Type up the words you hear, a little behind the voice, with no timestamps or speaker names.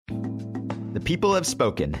The people have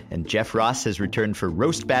spoken, and Jeff Ross has returned for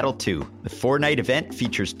Roast Battle 2. The 4-night event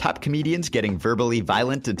features top comedians getting verbally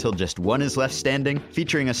violent until just one is left standing,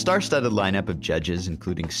 featuring a star-studded lineup of judges,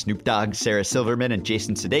 including Snoop Dogg, Sarah Silverman, and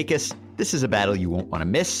Jason Sudeikis. This is a battle you won't want to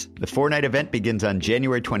miss. The 4-night event begins on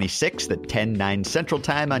January 26th at 10/9 Central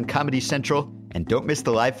Time on Comedy Central. And don't miss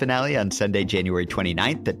the live finale on Sunday, January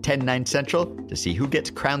 29th at 10/9 Central to see who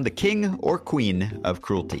gets crowned the king or queen of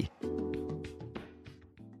cruelty.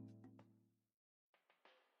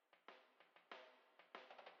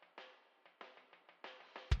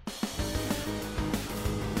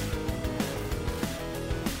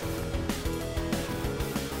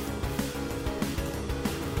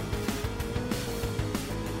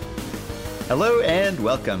 Hello and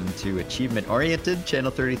welcome to Achievement Oriented,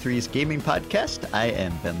 Channel 33's gaming podcast. I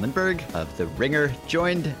am Ben Lindbergh of The Ringer,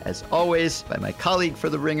 joined, as always, by my colleague for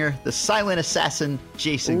The Ringer, the silent assassin,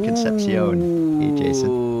 Jason Concepcion. Hey,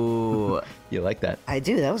 Jason. You like that? I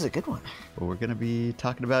do. That was a good one. Well, we're going to be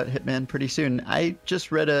talking about Hitman pretty soon. I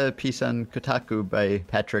just read a piece on Kotaku by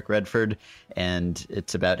Patrick Redford, and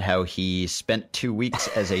it's about how he spent 2 weeks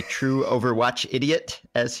as a true Overwatch idiot,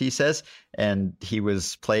 as he says. And he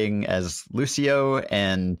was playing as Lucio,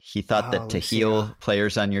 and he thought that to heal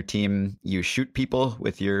players on your team, you shoot people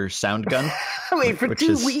with your sound gun. Wait, for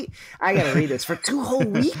 2 weeks? I got to read this. For 2 whole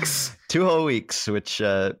weeks? 2 whole weeks, which,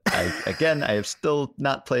 I have still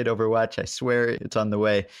not played Overwatch. I swear it's on the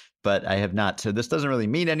way, but I have not. So this doesn't really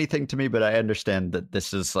mean anything to me, but I understand that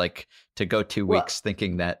this is like to go 2 weeks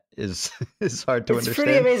thinking that is hard to understand. It's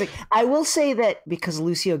pretty amazing. I will say that because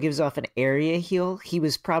Lucio gives off an area heal, he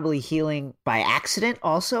was probably healing by accident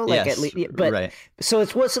also. Like yes, at least, but right. So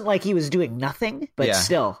it wasn't like he was doing nothing, but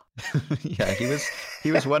still. Yeah,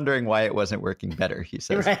 he was wondering why it wasn't working better, he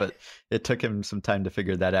says, right. But it took him some time to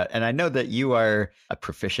figure that out. And I know that you are a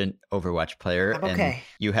proficient Overwatch player, and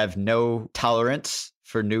you have no tolerance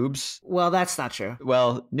for noobs. Well, that's not true.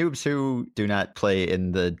 Well, noobs who do not play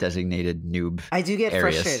in the designated noob I do get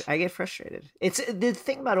areas. frustrated. I get frustrated. It's the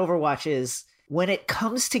thing about Overwatch is when it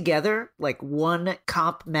comes together, like one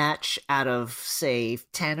comp match out of say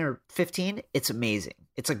 10 or 15, it's amazing.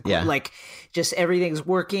 It's like just everything's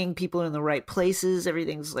working. People are in the right places.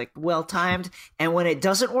 Everything's like well timed. And when it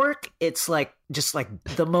doesn't work, it's like just like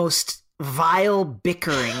the most vile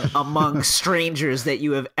bickering among strangers that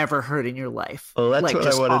you have ever heard in your life. Well, that's like, what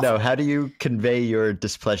I want to know. How do you convey your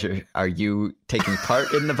displeasure? Are you taking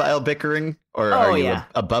part in the vile bickering, or are you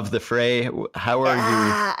above the fray? How are you?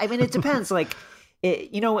 I mean, it depends. Like,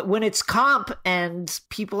 when it's comp and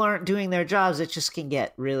people aren't doing their jobs, it can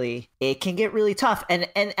get really tough. And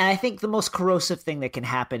I think the most corrosive thing that can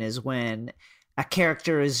happen is when a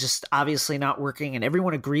character is just obviously not working and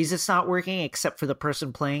everyone agrees it's not working except for the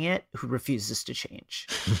person playing it who refuses to change.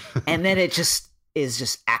 And then it just is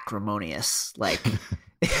just acrimonious, like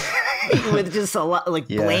with just a lot like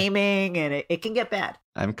blaming, and it can get bad.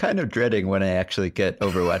 I'm kind of dreading when I actually get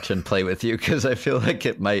Overwatch and play with you, because I feel like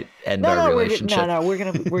it might end our relationship. We're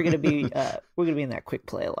gonna be in that quick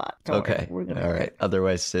play a lot. Don't worry. All right.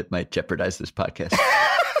 Otherwise, it might jeopardize this podcast.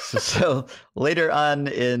 So later on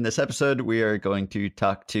in this episode, we are going to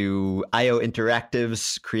talk to IO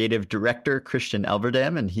Interactive's creative director, Christian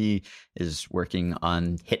Elverdam, and he is working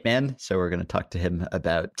on Hitman. So we're going to talk to him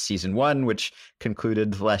about season 1, which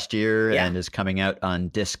concluded last year and is coming out on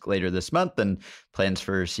disc later this month, and plans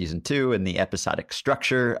for season 2 and the episodic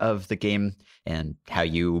structure of the game, and how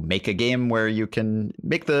you make a game where you can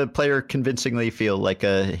make the player convincingly feel like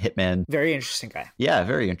a Hitman. Very interesting guy. Yeah,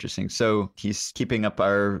 very interesting. So he's keeping up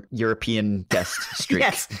our European guest streak,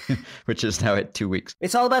 which is now at 2 weeks.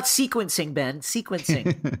 It's all about sequencing, Ben.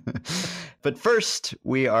 Sequencing. But first,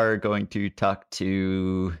 we are going to talk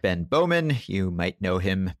to Ben Bowman. You might know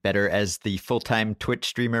him better as the full-time Twitch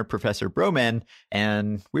streamer, Professor Broman.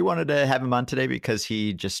 And we wanted to have him on today because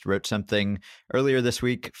he just wrote something earlier this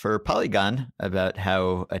week for Polygon about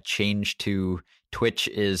how a change to Twitch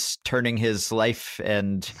is turning his life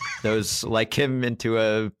and those like him into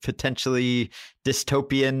a potentially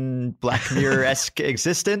dystopian Black Mirror-esque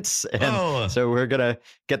existence. And so we're going to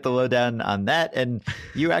get the lowdown on that. And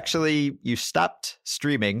you stopped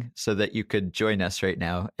streaming so that you could join us right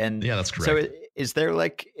now. And yeah, that's correct. So is there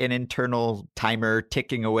like an internal timer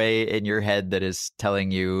ticking away in your head that is telling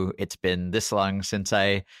you it's been this long since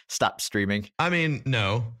I stopped streaming? I mean,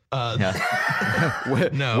 no.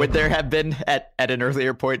 No. Would there have been at an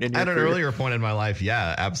earlier point in your career? At an earlier point in my life,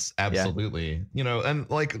 yeah, absolutely. Yeah. And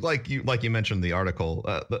like you mentioned the article,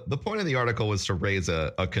 the point of the article was to raise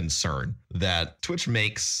a concern that Twitch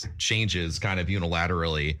makes changes kind of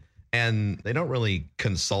unilaterally, and they don't really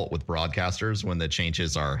consult with broadcasters when the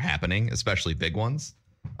changes are happening, especially big ones.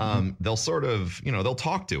 they'll sort of, they'll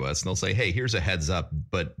talk to us and they'll say, hey, here's a heads up,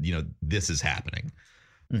 but this is happening.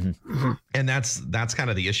 And that's kind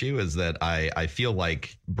of the issue, is that I feel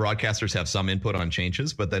like broadcasters have some input on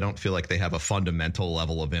changes, but they don't feel like they have a fundamental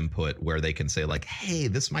level of input where they can say like, hey,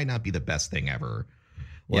 this might not be the best thing ever.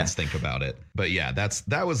 Let's think about it. But yeah,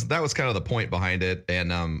 that was kind of the point behind it.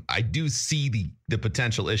 And I do see the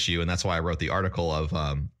potential issue. And that's why I wrote the article of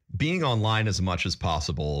being online as much as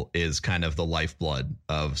possible is kind of the lifeblood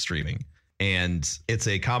of streaming. And it's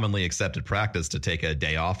a commonly accepted practice to take a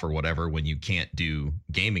day off or whatever when you can't do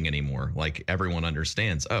gaming anymore. Like, everyone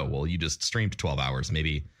understands, oh, well, you just streamed 12 hours,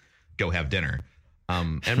 maybe go have dinner.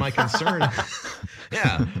 And my concern,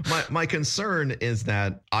 my concern is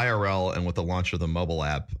that IRL and with the launch of the mobile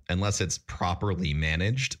app, unless it's properly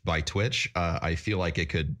managed by Twitch, I feel like it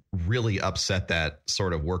could really upset that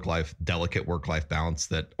sort of delicate work-life balance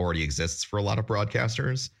that already exists for a lot of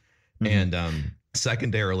broadcasters. And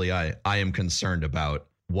secondarily, I am concerned about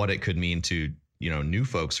what it could mean to, new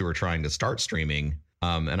folks who are trying to start streaming.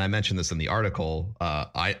 And I mentioned this in the article.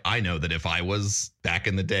 I know that if I was back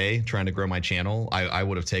in the day trying to grow my channel, I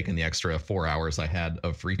would have taken the extra 4 hours I had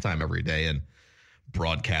of free time every day and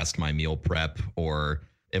broadcast my meal prep. Or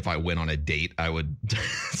if I went on a date, I would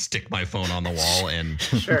stick my phone on the wall and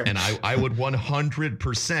and I would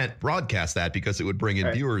 100% broadcast that, because it would bring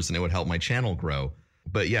in viewers and it would help my channel grow.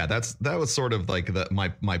 But yeah, that was sort of like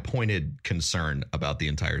my pointed concern about the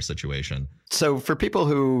entire situation. So for people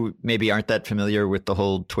who maybe aren't that familiar with the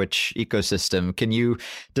whole Twitch ecosystem, can you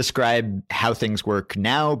describe how things work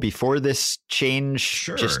now before this change?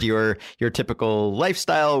 Sure. Just your typical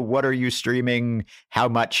lifestyle. What are you streaming? How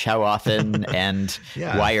much? How often? And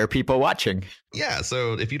why are people watching? Yeah.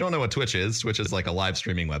 So if you don't know what Twitch is like a live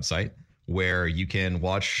streaming website where you can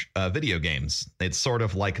watch video games. It's sort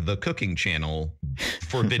of like the cooking channel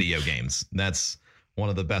for video games. That's one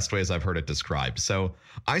of the best ways I've heard it described. So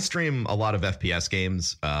I stream a lot of FPS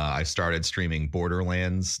games. I started streaming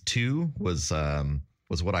Borderlands 2 was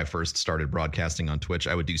what I first started broadcasting on Twitch.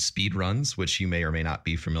 I would do speed runs, which you may or may not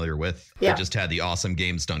be familiar with. I just had the Awesome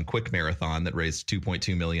Games Done Quick Marathon that raised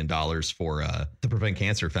 $2.2 million for the Prevent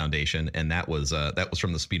Cancer Foundation. And that was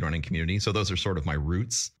from the speedrunning community. So those are sort of my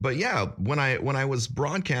roots. But yeah, when I was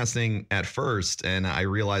broadcasting at first and I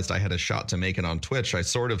realized I had a shot to make it on Twitch, I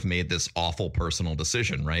sort of made this awful personal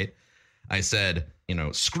decision, right? I said,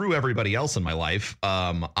 screw everybody else in my life.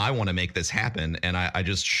 I want to make this happen. And I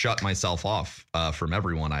just shut myself off from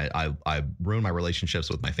everyone. I ruined my relationships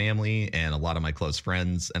with my family and a lot of my close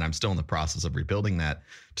friends. And I'm still in the process of rebuilding that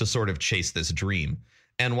to sort of chase this dream.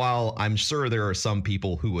 And while I'm sure there are some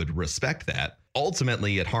people who would respect that,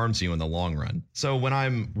 ultimately it harms you in the long run. So when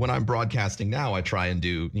I'm broadcasting now, I try and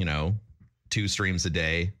do, 2 streams a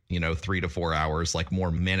day, 3 to 4 hours, like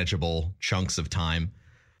more manageable chunks of time.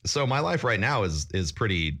 So my life right now is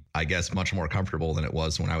pretty, I guess, much more comfortable than it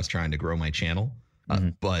was when I was trying to grow my channel.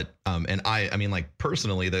 But I mean, like,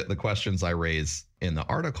 personally, the questions I raise in the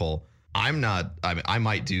article, I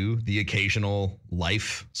might do the occasional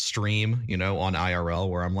live stream, on IRL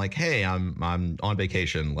where I'm like, hey, I'm on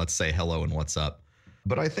vacation. Let's say hello and what's up.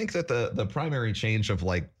 But I think that the primary change of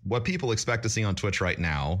like what people expect to see on Twitch right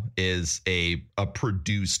now is a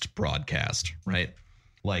produced broadcast, right?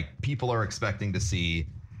 Like, people are expecting to see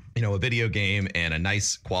a video game and a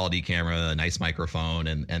nice quality camera, a nice microphone,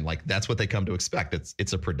 and like that's what they come to expect.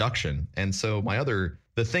 It's a production. And so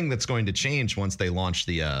the thing that's going to change once they launch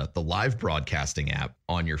the live broadcasting app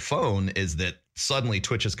on your phone is that suddenly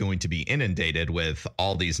Twitch is going to be inundated with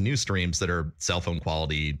all these new streams that are cell phone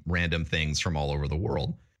quality, random things from all over the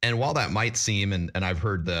world. And while that might seem, and I've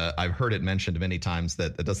heard it mentioned many times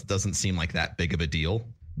that it doesn't seem like that big of a deal.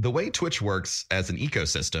 The way Twitch works as an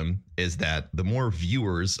ecosystem is that the more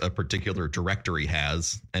viewers a particular directory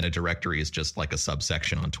has, and a directory is just like a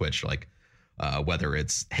subsection on Twitch, like whether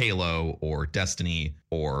it's Halo or Destiny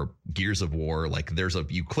or Gears of War, like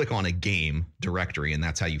you click on a game directory and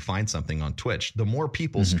that's how you find something on Twitch. The more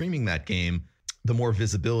people streaming that game, the more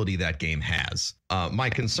visibility that game has. My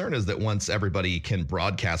concern is that once everybody can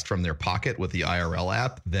broadcast from their pocket with the IRL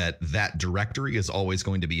app, that directory is always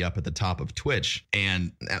going to be up at the top of Twitch.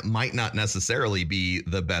 And that might not necessarily be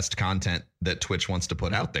the best content that Twitch wants to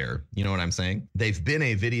put out there. You know what I'm saying? They've been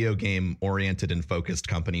a video game oriented and focused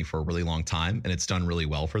company for a really long time, and it's done really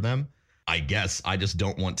well for them. I guess I just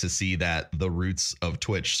don't want to see that the roots of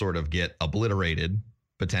Twitch sort of get obliterated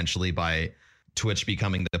potentially by Twitch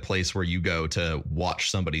becoming the place where you go to watch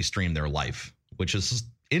somebody stream their life, which is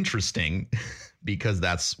interesting because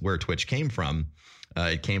that's where Twitch came from.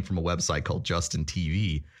 It came from a website called Justin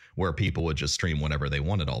TV, where people would just stream whenever they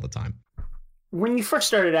wanted all the time. when you first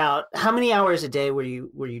started out, how many hours a day were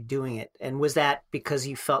you doing it? And was that because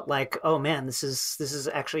you felt like, oh man, this is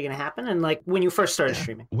actually going to happen? And like when you first started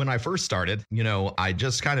streaming? When I first started, I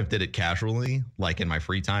just kind of did it casually, like in my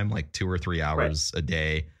free time, like 2 or 3 hours a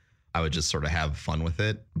day. I would just sort of have fun with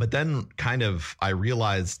it. But then kind of I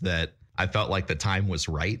realized that I felt like the time was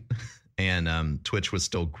right and Twitch was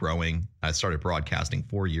still growing. I started broadcasting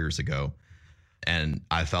 4 years ago. And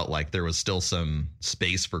I felt like there was still some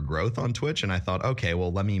space for growth on Twitch. And I thought, okay,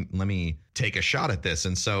 well, let me take a shot at this.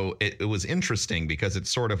 And so it was interesting because it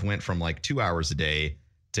sort of went from like 2 hours a day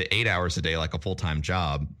to 8 hours a day, like a full-time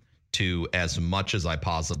job, to as much as I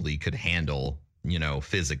possibly could handle,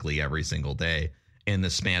 physically every single day in the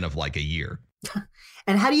span of like a year.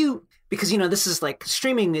 And how do you, because, this is like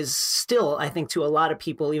streaming is still, I think to a lot of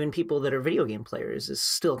people, even people that are video game players, is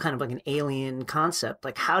still kind of like an alien concept.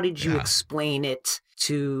 Like, how did you explain it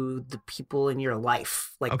to the people in your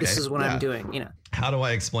life? Like, this is what I'm doing, How do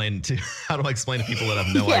I explain to people that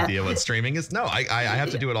have no idea what streaming is? No, I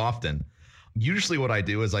have to do it often. Usually what I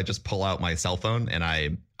do is I just pull out my cell phone and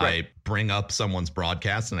I bring up someone's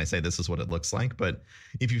broadcast and I say, this is what it looks like. But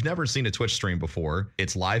if you've never seen a Twitch stream before,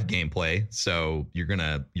 it's live gameplay. So you're going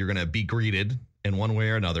to be greeted in one way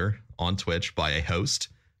or another on Twitch by a host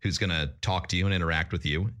who's going to talk to you and interact with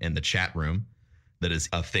you in the chat room that is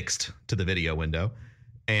affixed to the video window.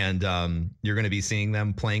 And you're going to be seeing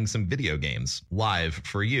them playing some video games live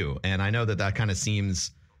for you. And I know that kind of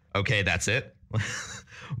seems, okay, that's it.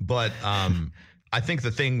 But I think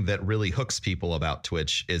the thing that really hooks people about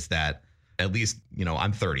Twitch is that, at least,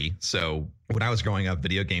 I'm 30. So when I was growing up,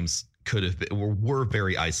 video games were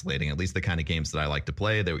very isolating, at least the kind of games that I like to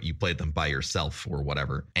play, that you played them by yourself or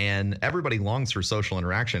whatever. And everybody longs for social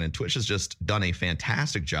interaction. And Twitch has just done a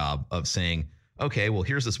fantastic job of saying, okay, well,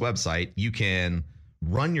 here's this website. You can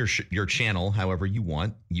run your channel however you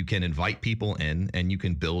want. You can invite people in and you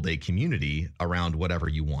can build a community around whatever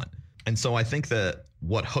you want. And so I think that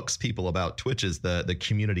what hooks people about Twitch is the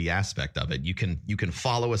community aspect of it. You can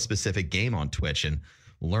follow a specific game on Twitch and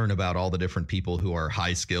learn about all the different people who are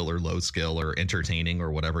high skill or low skill or entertaining or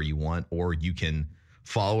whatever you want, or you can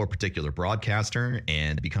follow a particular broadcaster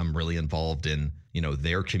and become really involved in,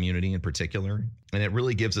 their community in particular. And it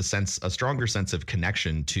really gives a stronger sense of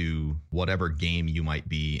connection to whatever game you might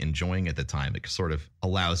be enjoying at the time. It sort of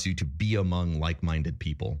allows you to be among like-minded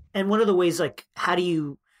people. And one of the ways, like, how do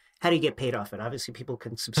you get paid off it? Obviously, people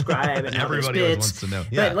can subscribe and everybody always wants to know.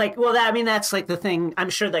 Yeah. But like, well, that's like the thing. I'm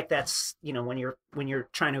sure like that's, when you're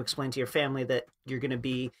trying to explain to your family that you're going to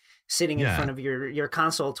be sitting in front of your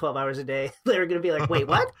console 12 hours a day, they're going to be like, wait,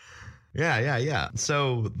 what? Yeah.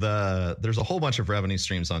 So there's a whole bunch of revenue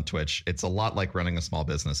streams on Twitch. It's a lot like running a small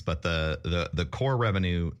business, but the core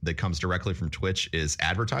revenue that comes directly from Twitch is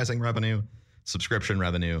advertising revenue, subscription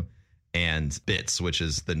revenue, and bits, which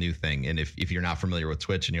is the new thing. And if you're not familiar with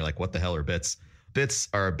Twitch and you're like, what the hell are bits? Bits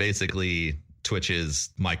are basically Twitch's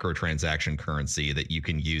microtransaction currency that you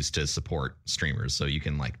can use to support streamers. So you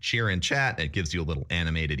can like cheer in chat. It gives you a little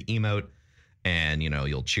animated emote and,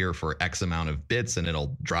 you'll cheer for X amount of bits and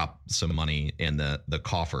it'll drop some money in the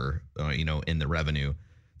coffer, in the revenue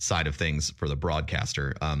side of things for the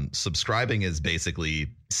broadcaster. Subscribing is basically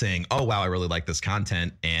saying, oh, wow, I really like this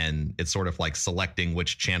content. And it's sort of like selecting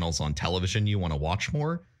which channels on television you want to watch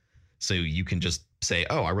more. So you can just say,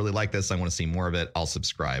 oh, I really like this. I want to see more of it. I'll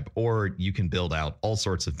subscribe. Or you can build out all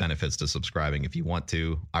sorts of benefits to subscribing if you want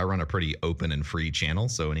to. I run a pretty open and free channel,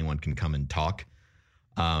 so anyone can come and talk.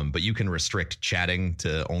 But you can restrict chatting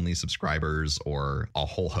to only subscribers or a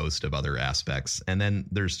whole host of other aspects. And then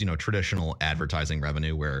there's, traditional advertising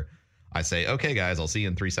revenue where I say, okay, guys, I'll see you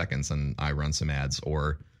in 3 seconds. And I run some ads,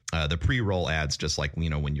 or the pre-roll ads, just like,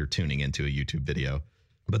 when you're tuning into a YouTube video.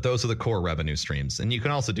 But those are the core revenue streams. And you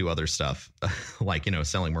can also do other stuff like,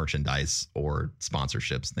 selling merchandise or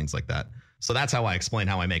sponsorships, things like that. So that's how I explain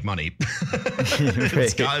how I make money.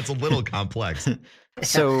 It's a little complex.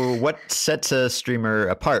 So what sets a streamer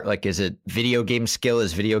apart? Like, is it video game skill?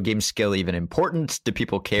 Is video game skill even important? Do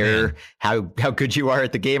people care how good you are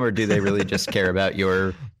at the game, or do they really just care about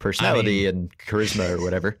your personality and charisma or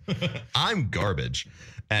whatever? I'm garbage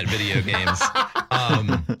at video games.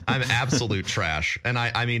 I'm absolute trash. And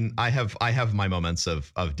I have my moments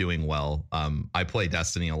of doing well. I play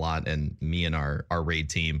Destiny a lot, and me and our raid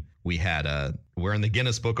team, we're in the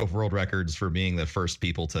Guinness Book of World Records for being the first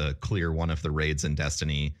people to clear one of the raids in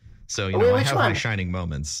Destiny. So, I have my shining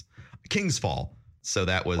moments. King's Fall. So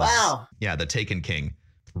that was, the Taken King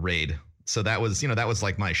raid. So that was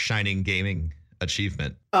like my shining gaming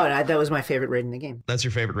achievement. Oh, that was my favorite raid in the game. That's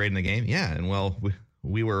your favorite raid in the game? Yeah. And well,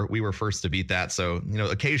 we were first to beat that. So,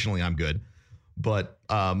 occasionally I'm good. But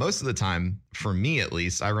most of the time, for me at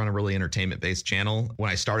least, I run a really entertainment-based channel. When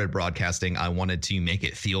I started broadcasting, I wanted to make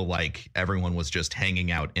it feel like everyone was just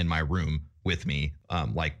hanging out in my room with me,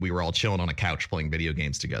 like we were all chilling on a couch playing video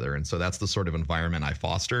games together. And so that's the sort of environment I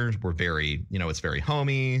foster. We're very, it's very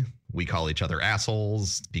homey. We call each other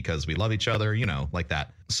assholes because we love each other, like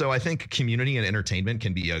that. So I think community and entertainment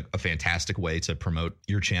can be a fantastic way to promote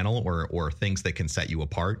your channel or things that can set you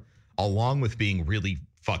apart, along with being really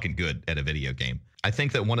fucking good at a video game. I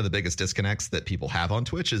think that one of the biggest disconnects that people have on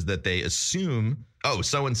Twitch is that they assume, oh,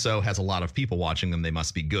 so-and-so has a lot of people watching them, they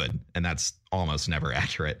must be good. And that's almost never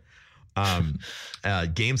accurate.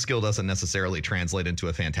 Game skill doesn't necessarily translate into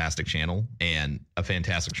a fantastic channel, and a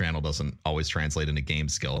fantastic channel doesn't always translate into game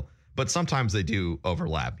skill. But sometimes they do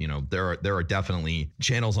overlap. There are definitely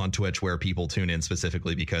channels on Twitch where people tune in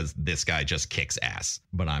specifically because this guy just kicks ass,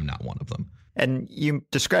 but I'm not one of them. And you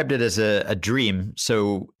described it as a dream.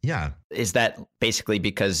 So yeah, is that basically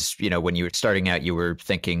because, when you were starting out, you were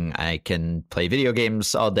thinking I can play video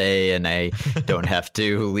games all day and I don't have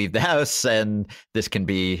to leave the house and this can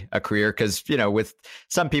be a career? Because, with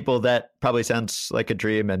some people that probably sounds like a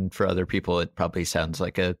dream. And for other people, it probably sounds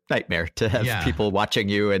like a nightmare to have people watching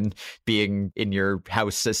you and being in your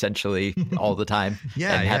house essentially all the time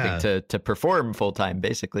and having to perform full time,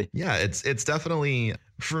 basically. Yeah, it's definitely...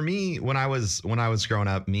 For me, when I was growing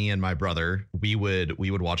up, me and my brother, we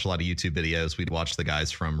would watch a lot of YouTube videos. We'd watch the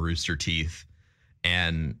guys from Rooster Teeth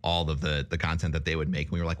and all of the content that they would make.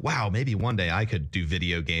 And we were like, wow, maybe one day I could do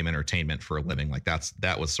video game entertainment for a living. Like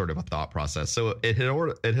that was sort of a thought process. So it had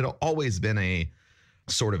always been a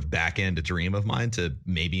sort of back end dream of mine to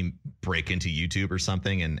maybe break into YouTube or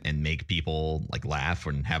something and make people like laugh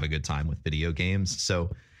and have a good time with video games.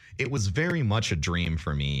 So it was very much a dream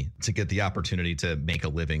for me to get the opportunity to make a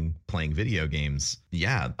living playing video games.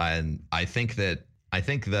 Yeah. And I think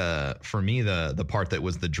for me, the part that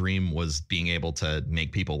was the dream was being able to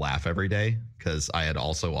make people laugh every day, because I had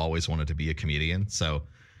also always wanted to be a comedian. So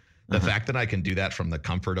the fact that I can do that from the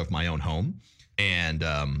comfort of my own home, and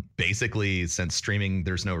basically since streaming,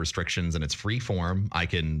 there's no restrictions and it's free form, I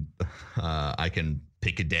can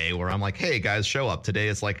pick a day where I'm like, hey guys, show up. Today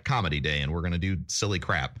is like a comedy day and we're going to do silly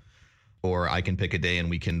crap. Or I can pick a day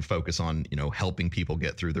and we can focus on, helping people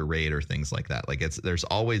get through the raid or things like that. Like there's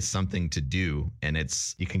always something to do, and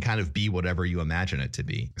you can kind of be whatever you imagine it to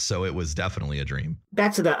be. So it was definitely a dream.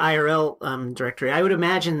 Back to the IRL directory, I would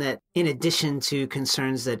imagine that in addition to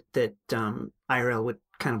concerns that IRL would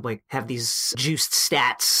kind of like have these juiced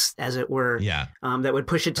stats, as it were, that would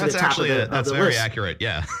push it to the top of the list. That's very accurate.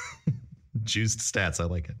 Yeah. Juiced stats. I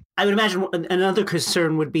like it. I would imagine another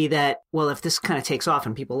concern would be that, well, if this kind of takes off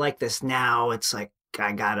and people like this, now it's like,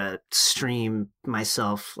 I gotta stream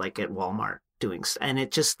myself like at Walmart doing stuff. And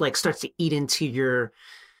it just like starts to eat into your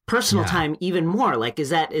personal time even more. Like, is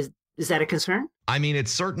that a concern? I mean,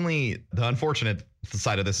 it's certainly the unfortunate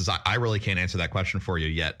side of this is I really can't answer that question for you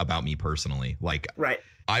yet about me personally. Like, right.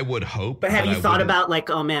 I would hope. But have you thought about like,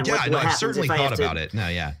 oh man, what happens I've certainly if thought about it. No,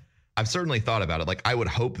 yeah. I've certainly thought about it. Like, I would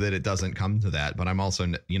hope that it doesn't come to that, but I'm also,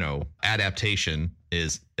 adaptation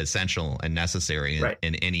is essential and necessary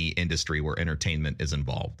in any industry where entertainment is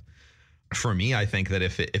involved. For me, I think that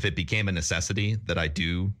if it became a necessity that I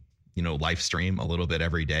do, live stream a little bit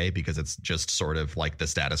every day because it's just sort of like the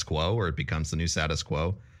status quo, or it becomes the new status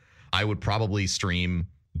quo, I would probably stream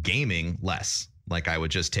gaming less. Like, I would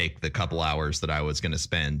just take the couple hours that I was going to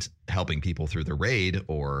spend helping people through the raid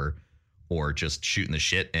or just shooting the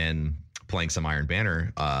shit and playing some Iron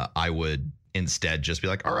Banner, I would instead just be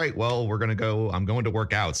like, all right, well, I'm going to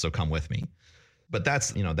work out, so come with me. But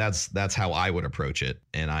that's how I would approach it.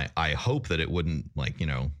 And I hope that it wouldn't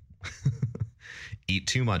eat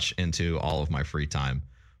too much into all of my free time,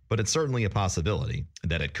 but it's certainly a possibility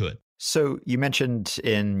that it could. So you mentioned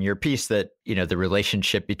in your piece that, the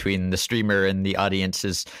relationship between the streamer and the audience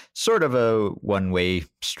is sort of a one-way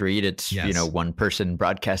street. It's, one person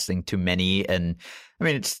broadcasting to many. And I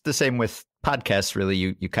mean, it's the same with podcasts, really.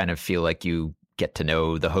 You kind of feel like you get to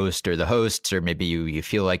know the host or the hosts, or maybe you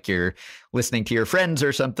feel like you're listening to your friends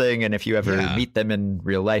or something. And if you ever meet them in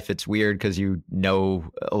real life, it's weird because you know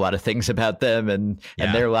a lot of things about them and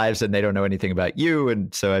their lives, and they don't know anything about you.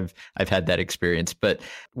 And so I've had that experience. But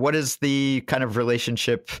what is the kind of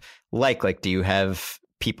relationship like? Like, do you have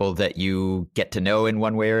people that you get to know in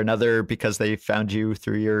one way or another because they found you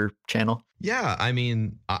through your channel? Yeah, I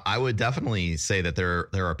mean, I would definitely say that there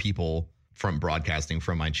are people from broadcasting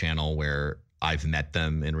from my channel where I've met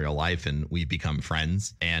them in real life and we've become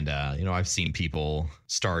friends. And, I've seen people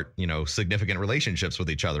start, significant relationships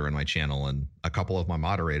with each other in my channel. And a couple of my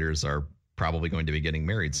moderators are probably going to be getting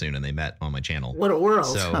married soon, and they met on my channel. What a world.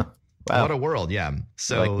 So Wow. What a world. Yeah.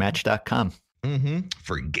 So like Match.com.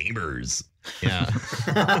 For gamers. Yeah.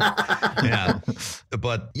 Yeah.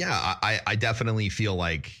 But yeah, I definitely feel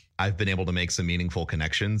like I've been able to make some meaningful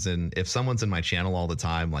connections. And if someone's in my channel all the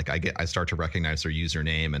time, like I start to recognize their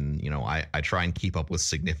username, and, I try and keep up with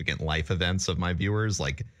significant life events of my viewers.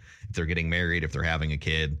 Like if they're getting married, if they're having a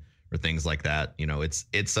kid, or things like that.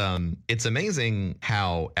 It's amazing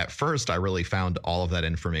how at first I really found all of that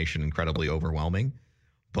information incredibly overwhelming.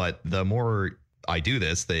 But the more I do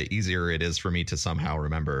this, the easier it is for me to somehow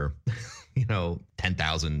remember,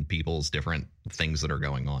 10,000 people's different things that are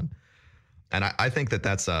going on. And I think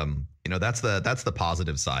that's the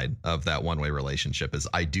positive side of that one-way relationship, is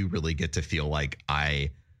I do really get to feel like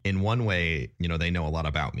in one way, they know a lot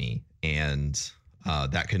about me, and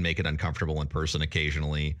that can make it uncomfortable in person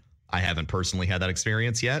occasionally. I haven't personally had that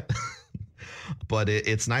experience yet, but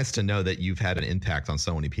it's nice to know that you've had an impact on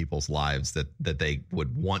so many people's lives that they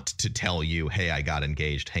would want to tell you, hey, I got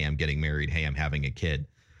engaged. Hey, I'm getting married. Hey, I'm having a kid.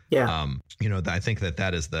 Yeah. I think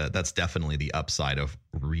that's definitely the upside of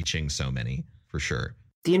reaching so many, for sure.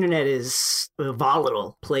 The internet is a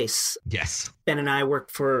volatile place. Yes. Ben and I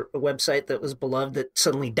worked for a website that was beloved that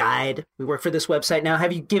suddenly died. We work for this website now.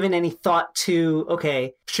 Have you given any thought to,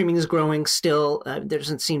 okay, streaming is growing still. There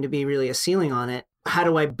doesn't seem to be really a ceiling on it. How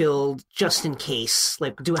do I build just in case?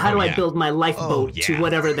 Like, how do I build my lifeboat to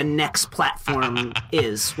whatever the next platform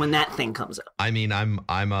is when that thing comes up? I mean, I'm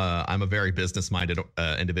a very business-minded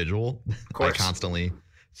individual. Of course. I constantly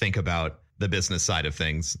think about the business side of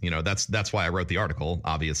things. That's why I wrote the article,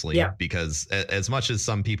 obviously, because as much as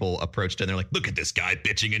some people approached it and they're like, look at this guy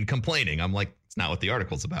bitching and complaining, I'm like, it's not what the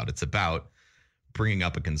article's about. It's about bringing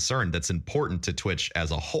up a concern that's important to Twitch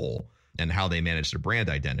as a whole and how they manage their brand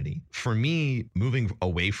identity. For me, moving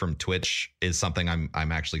away from Twitch is something I'm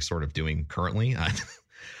actually sort of doing currently.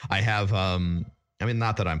 I have,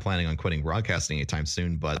 not that I'm planning on quitting broadcasting anytime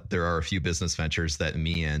soon, but there are a few business ventures that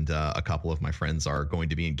me and a couple of my friends are going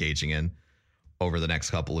to be engaging in over the next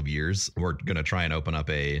couple of years. We're going to try and open up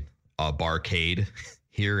a barcade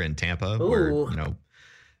here in Tampa. Ooh. Where,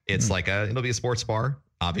 it's it'll be a sports bar,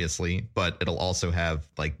 obviously, but it'll also have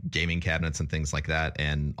like gaming cabinets and things like that.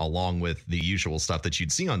 And along with the usual stuff that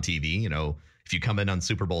you'd see on TV, if you come in on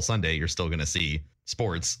Super Bowl Sunday, you're still going to see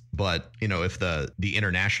sports. But, if the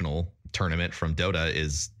international tournament from Dota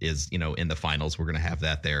is in the finals, we're going to have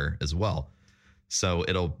that there as well. So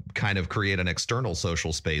it'll kind of create an external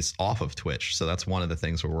social space off of Twitch. So that's one of the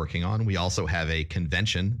things we're working on. We also have a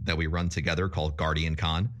convention that we run together called Guardian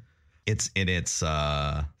Con. It's in its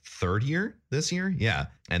third year this year. Yeah.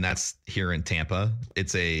 And that's here in Tampa.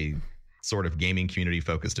 It's a sort of gaming community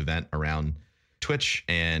focused event around Twitch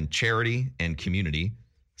and charity and community.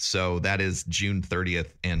 So that is June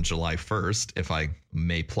 30th and July 1st, if I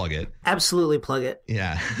may plug it. Absolutely plug it.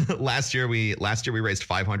 Yeah. Last year we raised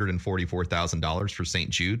 $544,000 for St.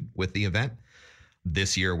 Jude with the event.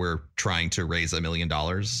 This year we're trying to raise $1 million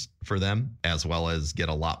for them, as well as get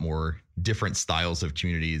a lot more different styles of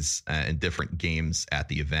communities and different games at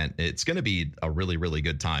the event. It's going to be a really, really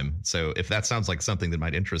good time. So if that sounds like something that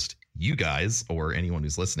might interest you guys or anyone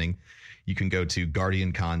who's listening, you can go to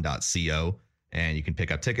guardiancon.co. and you can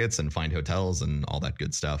pick up tickets and find hotels and all that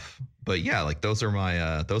good stuff. But yeah, like those are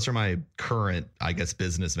my current, I guess,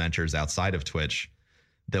 business ventures outside of Twitch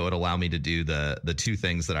that would allow me to do the two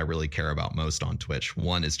things that I really care about most on Twitch.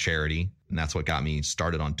 One is charity, and that's what got me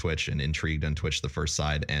started on Twitch and intrigued on Twitch the first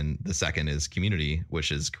side. And the second is community, which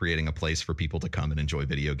is creating a place for people to come and enjoy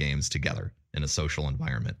video games together in a social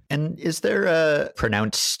environment. And is there a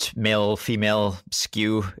pronounced male-female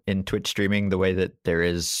skew in Twitch streaming the way that there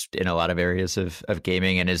is in a lot of areas of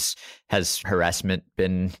gaming? And has harassment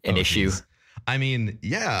been an issue? Geez. I mean,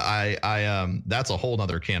 yeah, I that's a whole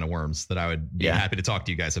nother can of worms that I would be happy to talk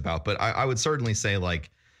to you guys about. But I would certainly say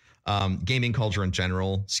like gaming culture in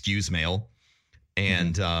general skews male.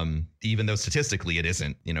 And even though statistically it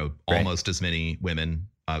isn't, almost as many women,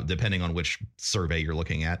 depending on which survey you're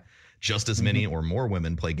looking at, just as many or more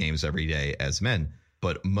women play games every day as men.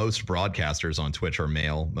 But most broadcasters on Twitch are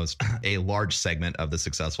male. A large segment of the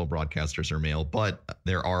successful broadcasters are male, but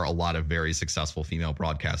there are a lot of very successful female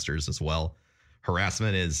broadcasters as well.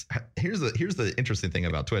 Harassment is here's the interesting thing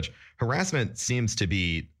about Twitch. Harassment seems to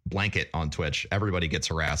be blanket on Twitch. Everybody gets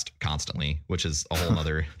harassed constantly, which is a whole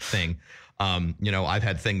other thing. I've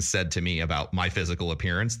had things said to me about my physical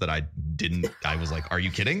appearance that I was like, are you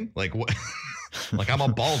kidding? Like what? Like I'm a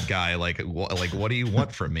bald guy. Like what do you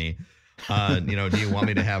want from me? Do you want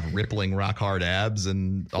me to have rippling rock hard abs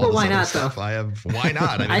and all this other stuff? Though? Why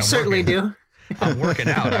not? I certainly do. I'm working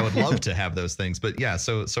out. I would love to have those things. But yeah,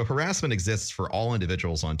 so harassment exists for all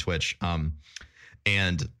individuals on Twitch.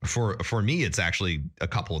 And for me, it's actually a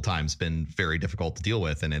couple of times been very difficult to deal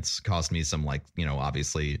with. And it's caused me some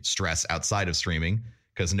obviously stress outside of streaming,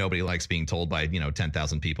 because nobody likes being told by,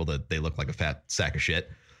 10,000 people that they look like a fat sack of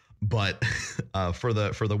shit. But for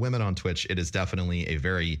the women on Twitch, it is definitely a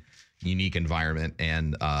very unique environment.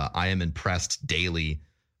 And I am impressed daily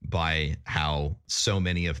by how so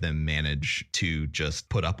many of them manage to just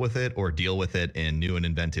put up with it or deal with it in new and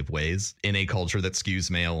inventive ways. In a culture that skews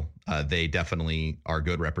male, they definitely are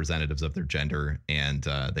good representatives of their gender, and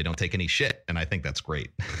they don't take any shit. And I think that's great.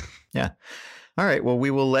 Yeah. All right. Well, we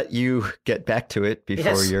will let you get back to it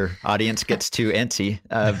before your audience gets too antsy.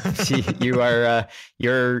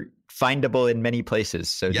 You're findable in many places.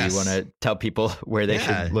 So do you want to tell people where they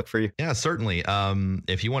should look for you? Yeah, certainly.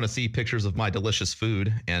 If you want to see pictures of my delicious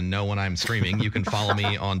food and know when I'm streaming, you can follow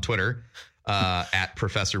me on Twitter at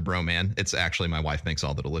Professor Broman. It's actually my wife makes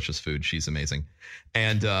all the delicious food. She's amazing.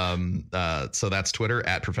 And so that's Twitter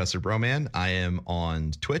at Professor Broman. I am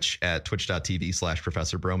on Twitch at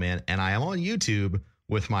twitch.tv/Professor Broman. And I am on YouTube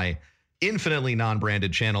with my infinitely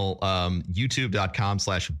non-branded channel,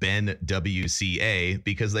 youtube.com/BenWCA,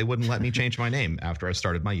 because they wouldn't let me change my name after I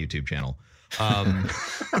started my YouTube channel. So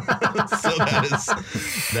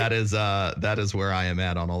that is where I am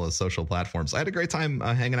at on all those social platforms. I had a great time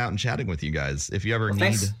hanging out and chatting with you guys. If you ever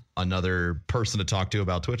need another person to talk to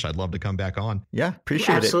about Twitch, I'd love to come back on. Yeah,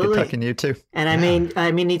 appreciate it. Good talking to you too. And I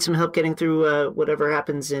may need some help getting through whatever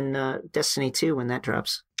happens in Destiny 2 when that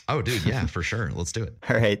drops. Oh, dude. Yeah, for sure. Let's do it.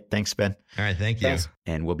 All right. Thanks, Ben. All right. Thank you. Thanks.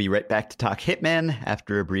 And we'll be right back to talk Hitman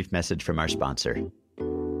after a brief message from our sponsor.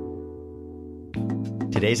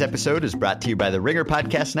 Today's episode is brought to you by the Ringer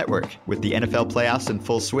Podcast Network. With the NFL playoffs in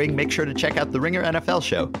full swing, make sure to check out the Ringer NFL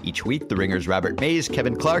Show. Each week, the Ringer's Robert Mays,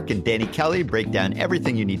 Kevin Clark, and Danny Kelly break down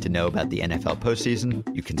everything you need to know about the NFL postseason.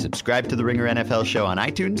 You can subscribe to the Ringer NFL Show on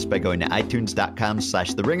iTunes by going to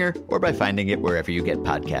itunes.com/The Ringer or by finding it wherever you get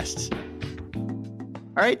podcasts.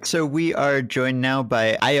 All right, so we are joined now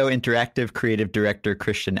by IO Interactive Creative Director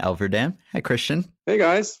Christian Elverdam. Hi, Christian. Hey,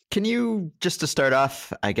 guys. Can you, just to start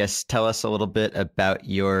off, I guess, tell us a little bit about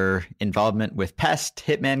your involvement with past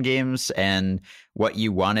Hitman games and what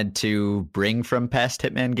you wanted to bring from past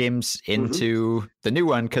Hitman games into the new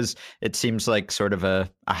one? Because it seems like sort of a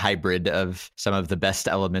hybrid of some of the best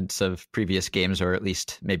elements of previous games, or at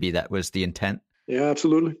least maybe that was the intent. Yeah,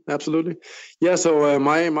 absolutely. Yeah, so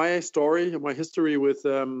my story, my history with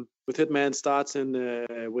Hitman starts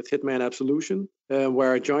with Hitman Absolution,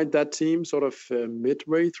 where I joined that team sort of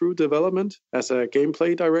midway through development as a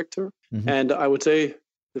gameplay director. And I would say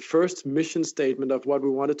the first mission statement of what we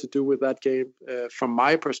wanted to do with that game, from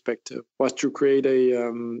my perspective, was to create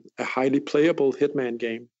a highly playable Hitman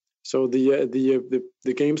game. So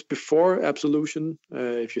the games before Absolution,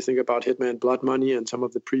 if you think about Hitman Blood Money and some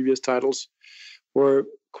of the previous titles, were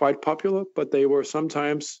quite popular, but they were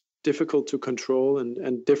sometimes difficult to control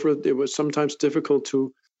and different. It was sometimes difficult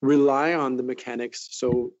to rely on the mechanics.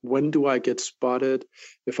 So when do I get spotted?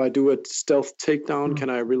 If I do a stealth takedown, can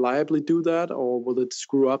I reliably do that, or will it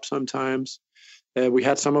screw up sometimes? We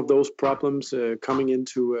had some of those problems coming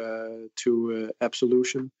into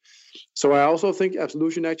Absolution. So I also think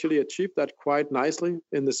Absolution actually achieved that quite nicely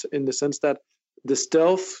in the sense that the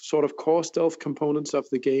stealth, sort of core stealth components of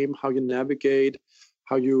the game, how you navigate,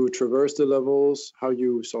 how you traverse the levels, how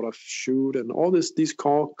you sort of shoot, and all these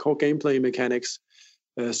core gameplay mechanics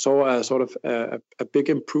saw a sort of a big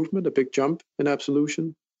improvement, a big jump in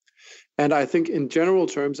Absolution. And I think in general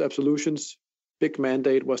terms, Absolution's big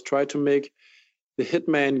mandate was try to make the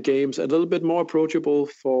Hitman games a little bit more approachable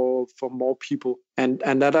for more people. And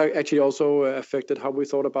that actually also affected how we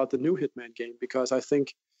thought about the new Hitman game, because I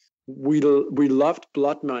think we loved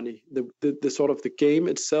Blood Money. The sort of the game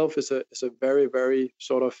itself is a very, very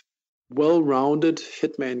sort of well-rounded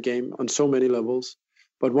Hitman game on so many levels.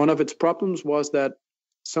 But one of its problems was that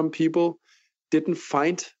some people didn't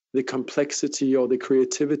find the complexity or the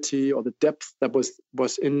creativity or the depth that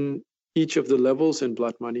was in each of the levels in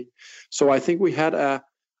Blood Money. So I think we had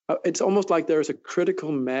it's almost like there's a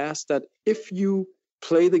critical mass that if you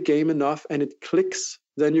play the game enough and it clicks,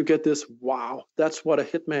 then you get this, wow, that's what a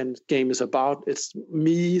Hitman game is about. It's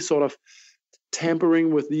me sort of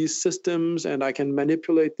tampering with these systems, and I can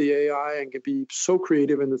manipulate the AI and can be so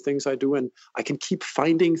creative in the things I do, and I can keep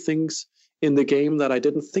finding things in the game that I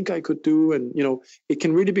didn't think I could do. And, it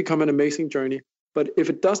can really become an amazing journey. But if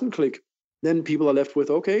it doesn't click, then people are left with,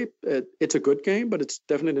 okay, it's a good game, but it's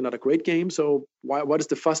definitely not a great game. So what is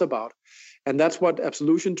the fuss about? And that's what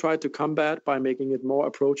Absolution tried to combat by making it more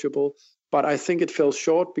approachable. But I think it fell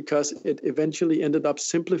short because it eventually ended up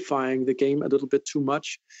simplifying the game a little bit too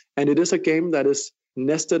much. And it is a game that is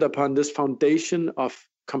nested upon this foundation of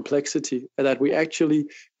complexity, that we actually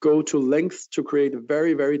go to lengths to create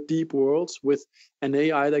very, very deep worlds with an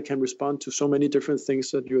AI that can respond to so many different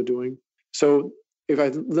things that you're doing. So if I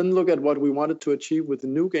then look at what we wanted to achieve with the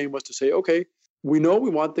new game was to say, okay, we know we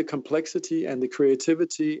want the complexity and the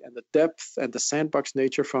creativity and the depth and the sandbox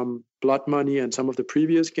nature from Blood Money and some of the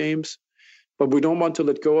previous games, but we don't want to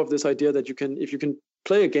let go of this idea that if you can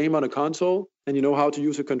play a game on a console and you know how to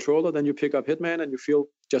use a controller, then you pick up Hitman and you feel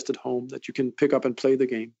just at home, that you can pick up and play the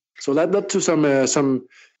game. So that led to some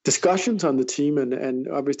discussions on the team and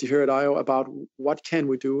obviously here at IO about what can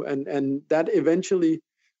we do. And that eventually,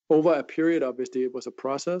 over a period, obviously it was a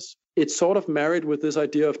process. It's sort of married with this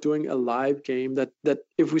idea of doing a live game that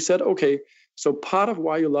if we said, okay, so part of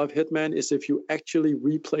why you love Hitman is if you actually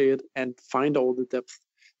replay it and find all the depth.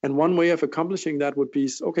 And one way of accomplishing that would be,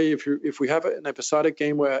 okay, if we have an episodic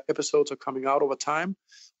game where episodes are coming out over time,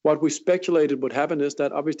 what we speculated would happen is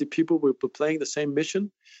that obviously people will be playing the same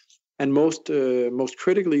mission. And most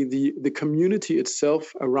critically, the community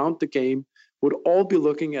itself around the game would all be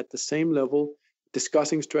looking at the same level,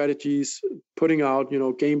 discussing strategies, putting out,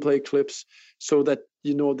 gameplay clips so that,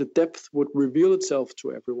 the depth would reveal itself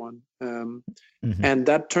to everyone. And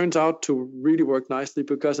that turns out to really work nicely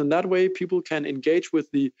because in that way, people can engage with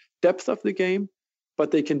the depth of the game, but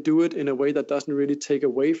they can do it in a way that doesn't really take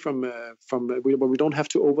away from where we don't have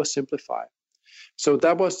to oversimplify. So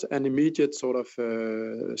that was an immediate sort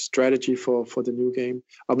of strategy for the new game.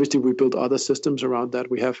 Obviously, we built other systems around that.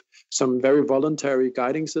 We have some very voluntary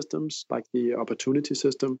guiding systems, like the opportunity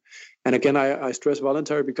system. And again, I stress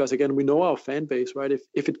voluntary because, again, we know our fan base, right?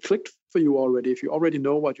 If it clicked for you already, if you already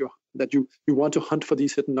know that you want to hunt for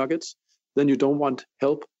these hidden nuggets, then you don't want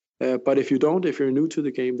help. But if you're new to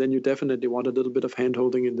the game, then you definitely want a little bit of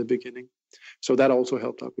hand-holding in the beginning. So that also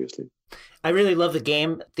helped, obviously. I really love the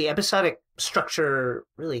game. The episodic structure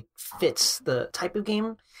really fits the type of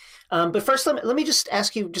game. But first, let me just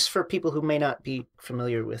ask you, just for people who may not be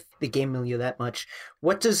familiar with the game milieu that much,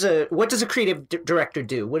 what does a creative director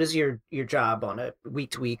do? What is your job on a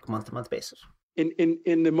week-to-week, month-to-month basis?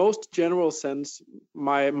 In the most general sense,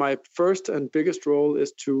 my first and biggest role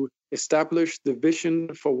is to establish the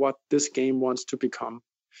vision for what this game wants to become.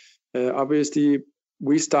 Obviously,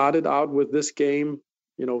 we started out with this game,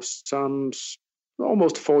 some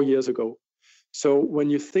almost 4 years ago. So when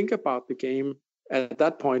you think about the game at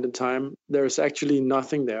that point in time, there's actually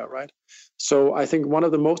nothing there, right? So I think one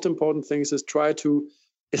of the most important things is try to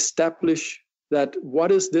establish that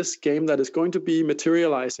what is this game that is going to be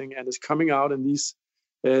materializing and is coming out in these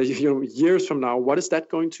years from now. What is that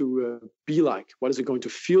going to be like? What is it going to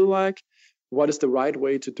feel like? What is the right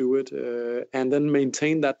way to do it? And then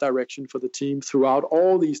maintain that direction for the team throughout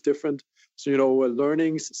all these different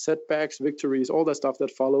learnings, setbacks, victories, all that stuff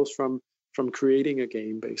that follows from creating a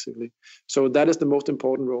game, basically. So that is the most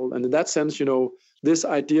important role. And in that sense, this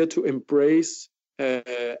idea to embrace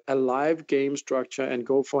a live game structure and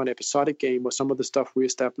go for an episodic game was some of the stuff we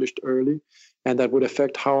established early, and that would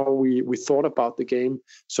affect how we thought about the game.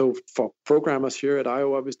 So for programmers here at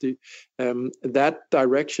IO, obviously, that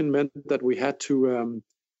direction meant that we had to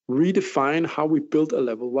redefine how we build a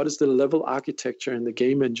level. What is the level architecture in the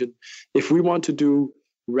game engine? If we want to do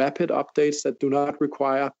rapid updates that do not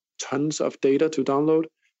require tons of data to download,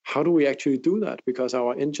 how do we actually do that? Because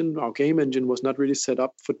our game engine was not really set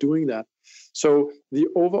up for doing that. So the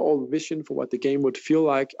overall vision for what the game would feel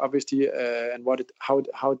like, obviously, and how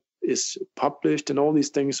it is published and all these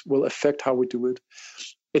things will affect how we do it.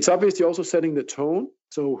 It's obviously also setting the tone.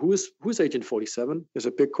 So who's Agent 47 is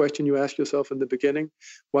a big question you ask yourself in the beginning.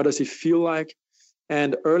 What does he feel like?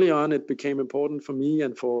 And early on, it became important for me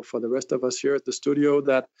and for the rest of us here at the studio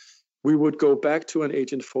that we would go back to an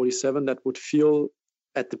Agent 47 that would feel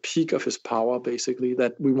at the peak of his power, basically,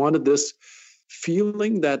 that we wanted this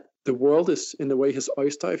feeling that the world is in a way his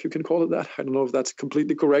oyster, if you can call it that. I don't know if that's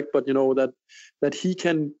completely correct, but that he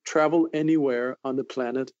can travel anywhere on the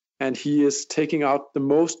planet, and he is taking out the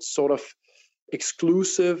most sort of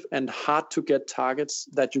exclusive and hard to get targets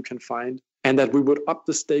that you can find, and that we would up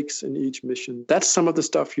the stakes in each mission. That's some of the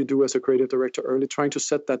stuff you do as a creative director early, trying to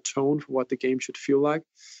set that tone for what the game should feel like.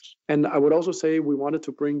 And I would also say we wanted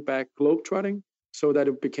to bring back globetrotting, so that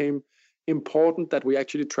it became important that we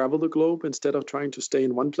actually travel the globe instead of trying to stay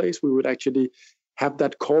in one place. We would actually have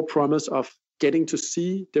that core promise of getting to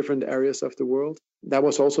see different areas of the world. That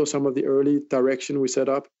was also some of the early direction we set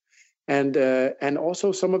up. And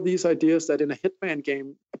also some of these ideas that in a Hitman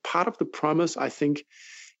game, part of the promise, I think,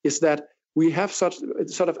 is that we have such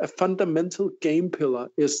sort of a fundamental game pillar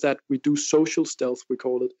is that we do social stealth, we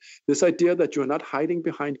call it. This idea that you're not hiding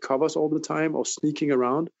behind covers all the time or sneaking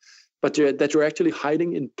around, but that you're actually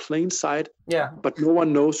hiding in plain sight. Yeah. But no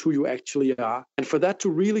one knows who you actually are. And for that to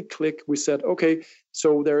really click, we said, okay,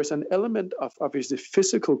 so there is an element of obviously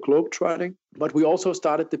physical globetrotting, but we also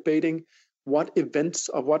started debating what events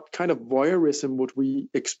or what kind of voyeurism would we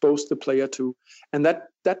expose the player to? And that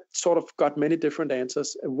sort of got many different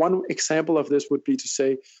answers. One example of this would be to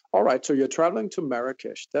say, all right, so you're traveling to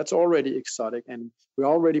Marrakesh. That's already exotic. And we're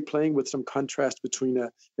already playing with some contrast between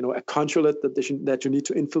a consulate that you need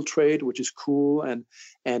to infiltrate, which is cool,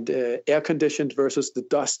 and air conditioned versus the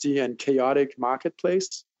dusty and chaotic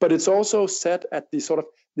marketplace. But it's also set at the sort of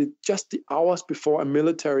just the hours before a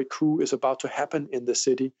military coup is about to happen in the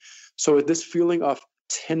city. So this feeling of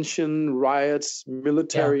tension, riots,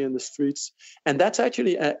 military in the streets. And that's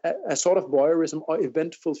actually a sort of voyeurism or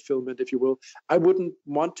event fulfillment, if you will. I wouldn't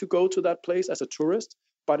want to go to that place as a tourist,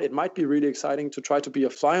 but it might be really exciting to try to be a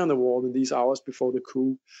fly on the wall in these hours before the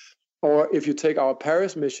coup. Or if you take our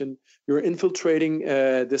Paris mission, you're infiltrating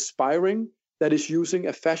this spy ring that is using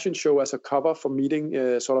a fashion show as a cover for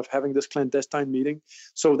meeting, sort of having this clandestine meeting.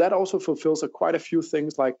 So that also fulfills quite a few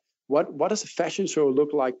things like, what does a fashion show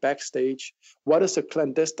look like backstage? What does a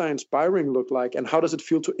clandestine spy ring look like? And how does it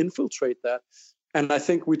feel to infiltrate that? And I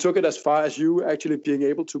think we took it as far as you actually being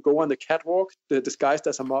able to go on the catwalk disguised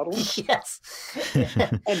as a model. Yes.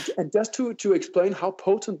 and just to explain how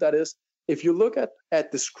potent that is, if you look at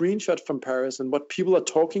the screenshot from Paris and what people are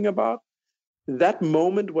talking about, that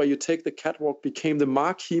moment where you take the catwalk became the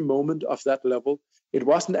marquee moment of that level. It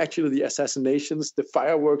wasn't actually the assassinations, the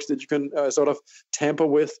fireworks that you can sort of tamper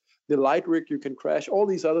with, the light rig you can crash, all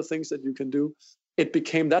these other things that you can do. It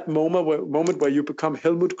became that moment where you become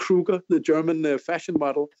Helmut Kruger, the German fashion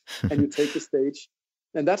model, and you take the stage.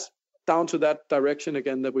 And that's down to that direction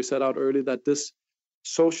again that we set out early, that this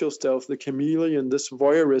social stealth, the chameleon, this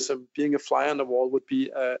voyeurism, being a fly on the wall would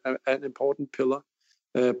be an important pillar.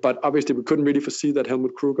 But obviously, we couldn't really foresee that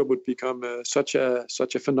Helmut Kruger would become such a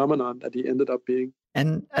phenomenon that he ended up being.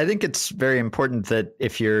 And I think it's very important that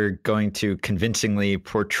if you're going to convincingly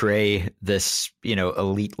portray this,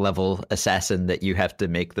 elite level assassin, that you have to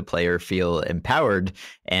make the player feel empowered,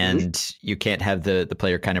 and you can't have the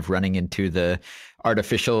player kind of running into the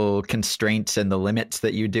artificial constraints and the limits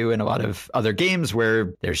that you do in a lot of other games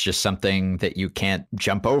where there's just something that you can't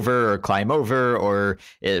jump over or climb over, or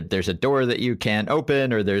there's a door that you can't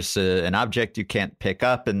open, or there's an object you can't pick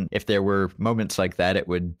up. And if there were moments like that, it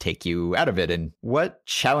would take you out of it. And what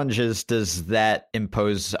challenges does that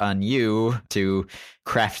impose on you to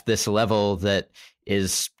craft this level that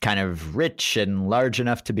is kind of rich and large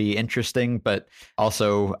enough to be interesting, but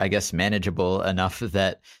also, I guess, manageable enough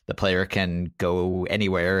that the player can go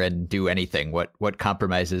anywhere and do anything? What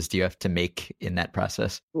compromises do you have to make in that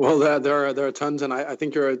process? Well, there are tons, and I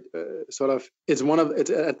think you're it's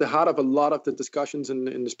at the heart of a lot of the discussions, and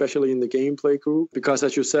especially in the gameplay group, because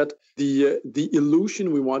as you said, the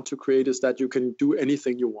illusion we want to create is that you can do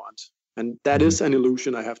anything you want. And that is an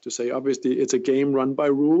illusion, I have to say. Obviously, it's a game run by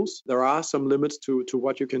rules. There are some limits to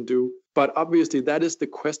what you can do. But obviously, that is the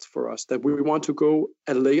quest for us, that we want to go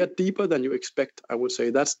a layer deeper than you expect, I would say.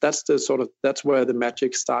 That's where the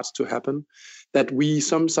magic starts to happen, that we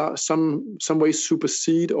some way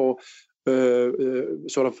supersede or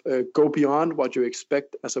go beyond what you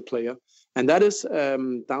expect as a player. And that is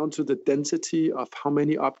down to the density of how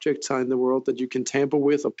many objects are in the world that you can tamper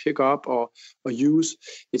with or pick up or use.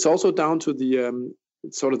 It's also down to the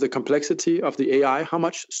the complexity of the AI. How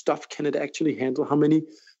much stuff can it actually handle? How many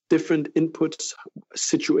different inputs,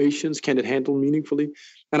 situations can it handle meaningfully?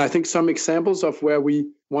 And I think some examples of where we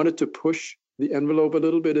wanted to push the envelope a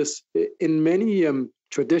little bit is in many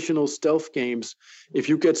traditional stealth games, if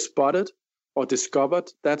you get spotted or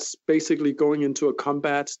discovered, that's basically going into a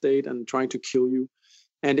combat state and trying to kill you.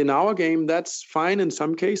 And in our game, that's fine in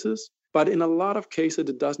some cases, but in a lot of cases,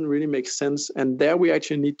 it doesn't really make sense. And there we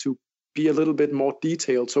actually need to be a little bit more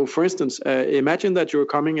detailed. So for instance, imagine that you're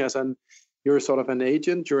coming you're sort of an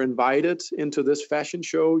agent, you're invited into this fashion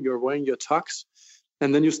show, you're wearing your tux,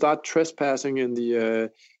 and then you start trespassing in the,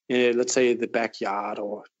 let's say, the backyard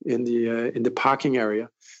or in the parking area.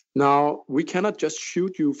 Now, we cannot just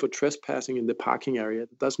shoot you for trespassing in the parking area.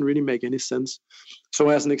 It doesn't really make any sense. So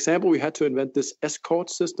as an example, we had to invent this escort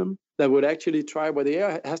system that would actually try, where the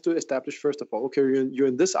AI has to establish, first of all, okay, you're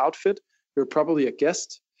in this outfit, you're probably a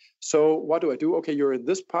guest. So what do I do? Okay, you're in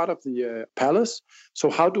this part of the palace.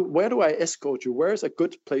 So where do I escort you? Where is a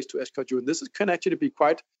good place to escort you? And this can actually be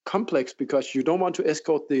quite complex because you don't want to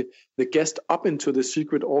escort the guest up into the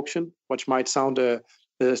secret auction, which might sound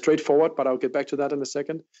straightforward, but I'll get back to that in a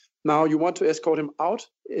second. Now you want to escort him out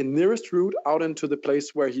in nearest route, out into the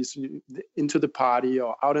place where he's into the party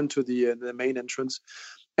or out into the main entrance.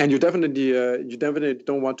 and you definitely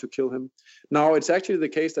don't want to kill him. Now, it's actually the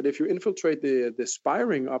case that if you infiltrate the spy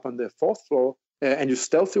ring up on the fourth floor and you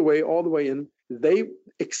stealth your way all the way in, they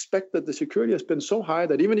expect that the security has been so high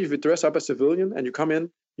that even if you dress up as a civilian and you come in,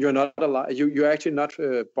 you're not allowed. You're actually not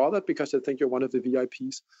bothered because they think you're one of the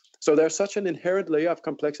VIPs. So there's such an inherent layer of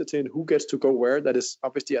complexity in who gets to go where that is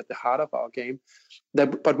obviously at the heart of our game.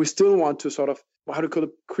 But we still want to sort of, how to call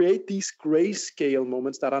it, create these grayscale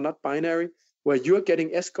moments that are not binary, where you're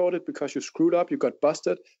getting escorted because you screwed up, you got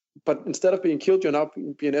busted, but instead of being killed, you're now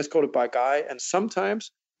being escorted by a guy. And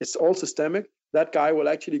sometimes it's all systemic. That guy will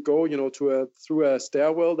actually go, through a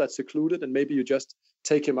stairwell that's secluded, and maybe you just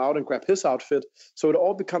take him out and grab his outfit. So it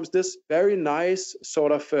all becomes this very nice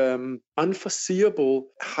sort of unforeseeable,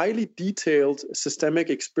 highly detailed systemic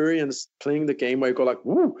experience playing the game, where you go like,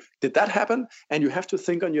 "Woo, did that happen?" And you have to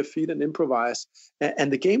think on your feet and improvise.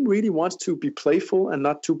 And the game really wants to be playful and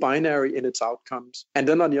not too binary in its outcomes. And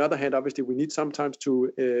then on the other hand, obviously, we need sometimes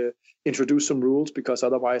to introduce some rules, because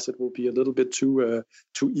otherwise it will be a little bit too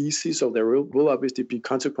easy. So there will obviously be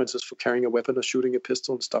consequences for carrying a weapon or shooting a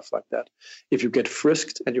pistol and stuff like that. If you get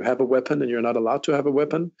frisked and you have a weapon and you're not allowed to have a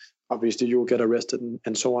weapon, obviously you will get arrested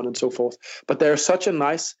and so on and so forth. But there's such a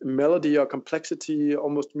nice melody or complexity,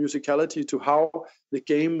 almost musicality to how the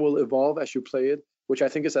game will evolve as you play it, which I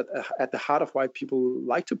think is at the heart of why people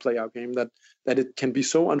like to play our game, that it can be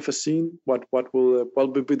so unforeseen what will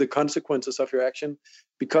be the consequences of your action,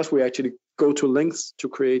 because we actually go to lengths to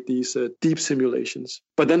create these deep simulations.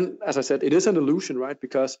 But then, as I said, it is an illusion, right?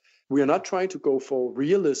 Because we are not trying to go for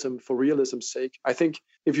realism's sake. I think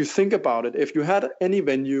if you think about it, if you had any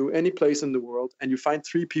venue, any place in the world, and you find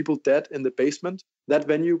 3 people dead in the basement, that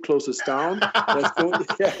venue closes down.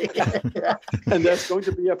 And there's going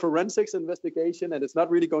to be a forensics investigation, and it's not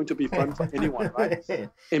really going to be fun for anyone, right?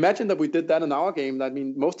 Imagine that we did that in our game. I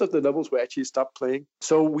mean, most of the levels we actually stopped playing.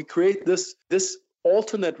 So we create this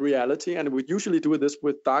alternate reality, and we usually do this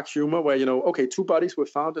with dark humor, where 2 bodies were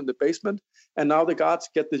found in the basement, and now the guards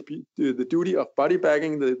get the duty of body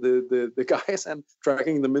bagging the guys and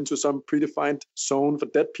dragging them into some predefined zone for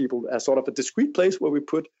dead people, as sort of a discrete place where we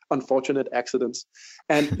put unfortunate accidents.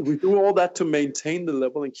 And we do all that to maintain the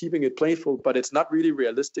level and keeping it playful, but it's not really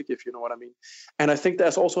realistic, if you know what I mean. And I think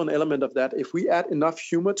there's also an element of that. If we add enough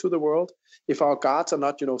humor to the world, if our guards are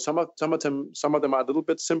not, some of them are a little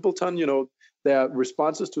bit simpleton, their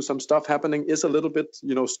responses to some stuff happening is a little bit,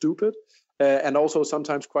 stupid, and also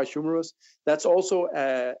sometimes quite humorous. That's also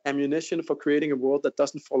ammunition for creating a world that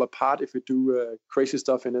doesn't fall apart if we do crazy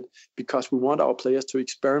stuff in it, because we want our players to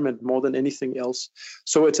experiment more than anything else.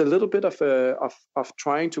 So it's a little bit of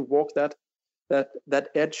trying to walk that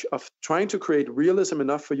edge of trying to create realism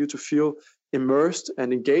enough for you to feel immersed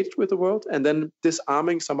and engaged with the world, and then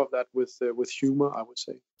disarming some of that with humor, I would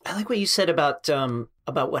say. I like what you said about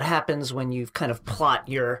what happens when you kind of plot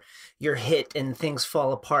your hit and things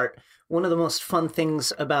fall apart. One of the most fun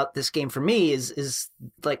things about this game for me is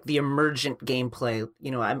like the emergent gameplay.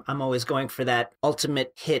 I'm always going for that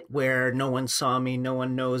ultimate hit where no one saw me, no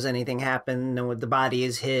one knows anything happened, the body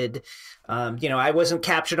is hid. I wasn't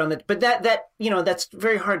captured on but that's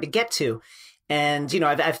very hard to get to. And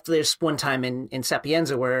there's one time in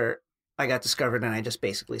Sapienza where I got discovered and I just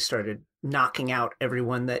basically started knocking out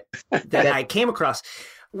everyone that I came across.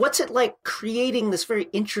 What's it like creating this very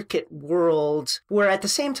intricate world where at the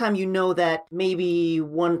same time that maybe 1%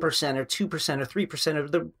 or 2% or 3%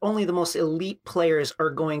 of only the most elite players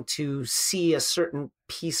are going to see a certain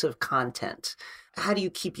piece of content? How do you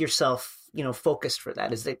keep yourself focused for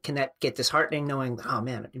that? Can that get disheartening knowing, oh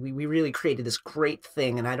man, we really created this great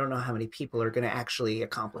thing and I don't know how many people are going to actually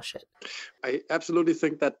accomplish it? I absolutely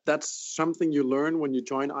think that that's something you learn when you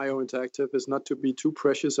join IO Interactive, is not to be too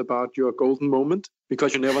precious about your golden moment,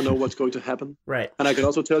 because you never know what's going to happen. Right. And I can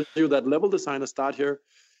also tell you that level designers start here.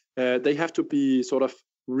 They have to be sort of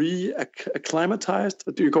re-acclimatized,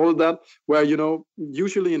 do you call it that? Where,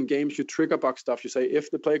 usually in games you trigger box stuff. You say,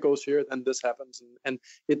 if the play goes here, then this happens. And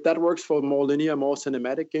that works for more linear, more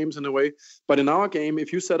cinematic games in a way. But in our game,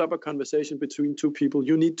 if you set up a conversation between 2 people,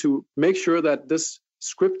 you need to make sure that this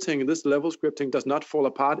level scripting does not fall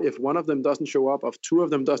apart if one of them doesn't show up, or if 2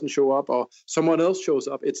 of them doesn't show up, or someone else shows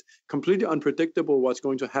up. It's completely unpredictable what's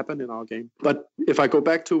going to happen in our game. But if I go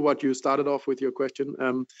back to what you started off with your question,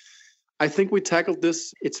 I think we tackled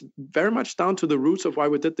this. It's very much down to the roots of why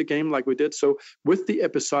we did the game like we did. So with the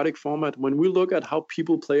episodic format, when we look at how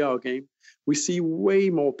people play our game, we see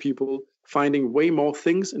way more people finding way more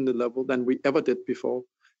things in the level than we ever did before.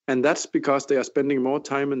 And that's because they are spending more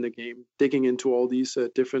time in the game, digging into all these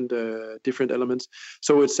different elements.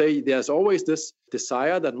 So I would say there's always this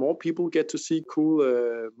desire that more people get to see cool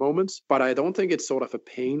moments, but I don't think it's sort of a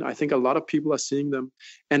pain. I think a lot of people are seeing them.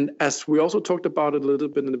 And as we also talked about it a little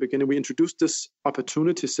bit in the beginning, we introduced this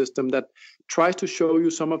opportunity system that tries to show you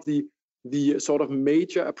some of the sort of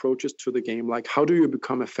major approaches to the game, like how do you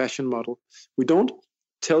become a fashion model? We don't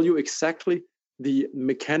tell you exactly the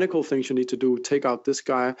mechanical things you need to do, take out this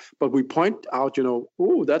guy, but we point out,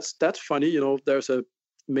 oh, that's funny. There's a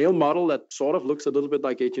male model that sort of looks a little bit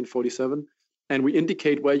like Agent 47, and we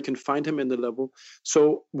indicate where you can find him in the level.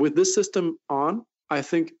 So with this system on, I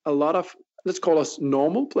think a lot of, let's call us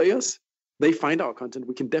normal players, they find our content.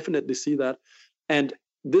 We can definitely see that. And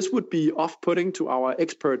this would be off-putting to our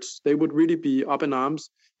experts. They would really be up in arms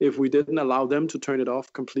if we didn't allow them to turn it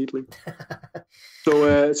off completely.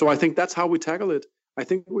 So I think that's how we tackle it. I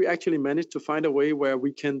think we actually managed to find a way where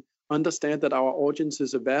we can understand that our audience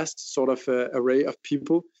is a vast sort of array of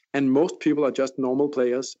people, and most people are just normal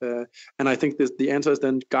players. And I think the answer is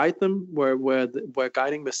then guide them where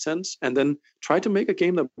guiding makes sense, and then try to make a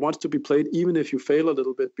game that wants to be played even if you fail a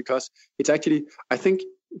little bit, because it's actually, I think,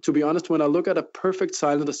 to be honest, when I look at a perfect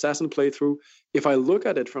Silent Assassin playthrough, if I look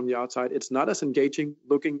at it from the outside, it's not as engaging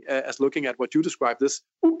looking at what you described. This,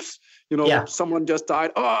 oops, someone just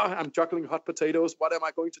died. Oh, I'm juggling hot potatoes. What am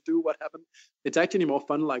I going to do? What happened? It's actually more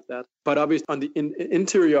fun like that. But obviously, on the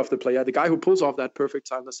interior of the player, the guy who pulls off that perfect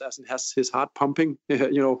Silent Assassin has his heart pumping,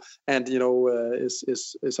 and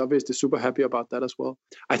is obviously super happy about that as well.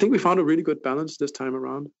 I think we found a really good balance this time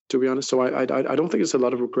around, to be honest. So I don't think there's a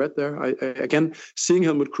lot of regret there. Again, seeing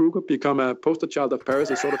Helmut Kruger become a poster child of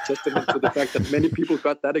Paris is sort of testament to the fact that many people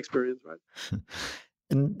got that experience, right?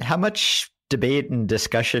 And how much debate and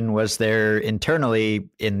discussion was there internally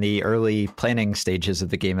in the early planning stages of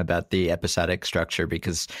the game about the episodic structure?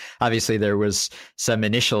 Because obviously there was some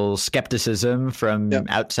initial skepticism from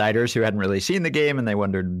outsiders who hadn't really seen the game, and they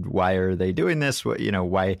wondered, why are they doing this?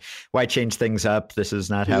 Why change things up? This is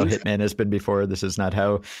not how Hitman has been before. This is not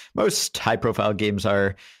how most high-profile games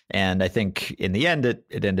are. And I think in the end, it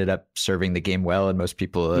ended up serving the game well. And most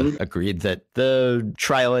people agreed that the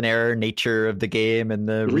trial and error nature of the game and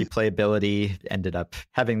the replayability ended up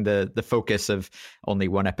having the focus of only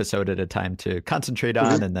one episode at a time to concentrate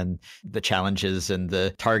on. And then the challenges and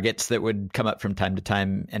the targets that would come up from time to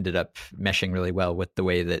time ended up meshing really well with the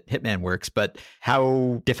way that Hitman works. But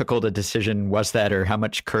how difficult a decision was that, or how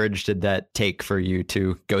much courage did that take for you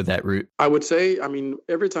to go that route? I would say,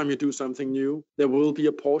 every time you do something new, there will be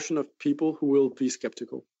a portion of people who will be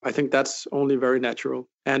skeptical. I think that's only very natural.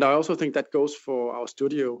 And I also think that goes for our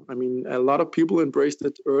studio. A lot of people embraced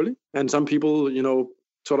it early, and some people,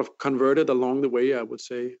 sort of converted along the way, I would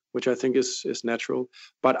say, which I think is natural.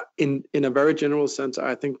 But in a very general sense,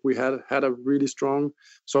 I think we had a really strong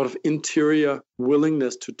sort of interior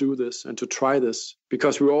willingness to do this and to try this,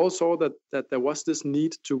 because we all saw that there was this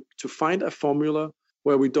need to find a formula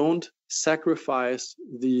where we don't sacrifice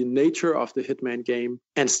the nature of the Hitman game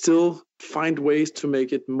and still find ways to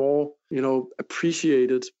make it more,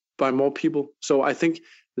 appreciated by more people. So I think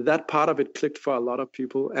that part of it clicked for a lot of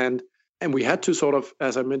people. And we had to sort of,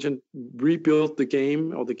 as I mentioned, rebuild the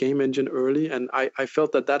game or the game engine early. And I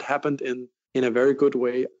felt that happened in a very good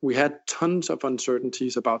way. We had tons of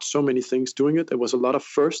uncertainties about so many things doing it. There was a lot of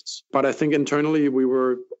firsts. But I think internally we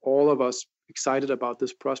were, all of us, excited about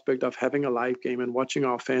this prospect of having a live game and watching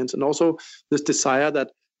our fans, and also this desire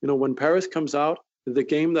that, when Paris comes out, the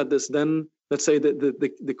game that is then, let's say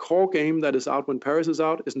the core game that is out when Paris is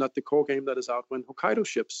out is not the core game that is out when Hokkaido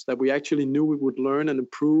ships, that we actually knew we would learn and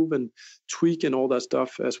improve and tweak and all that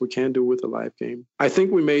stuff as we can do with a live game. I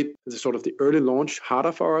think we made the early launch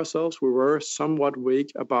harder for ourselves. We were somewhat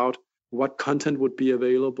vague about what content would be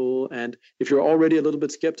available. And if you're already a little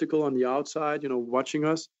bit skeptical on the outside, watching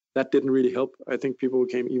us, that didn't really help. I think people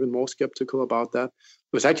became even more skeptical about that.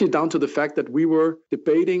 It was actually down to the fact that we were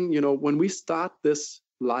debating, when we start this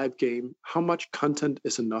live game, how much content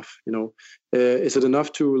is enough? Is it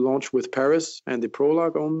enough to launch with Paris and the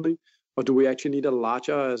prologue only? Or do we actually need a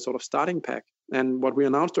larger sort of starting pack? And what we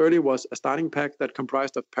announced earlier was a starting pack that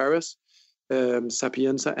comprised of Paris,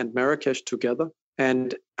 Sapienza, and Marrakesh together.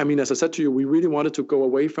 And as I said to you, we really wanted to go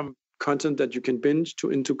away from content that you can binge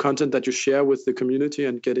into content that you share with the community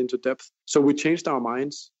and get into depth. So we changed our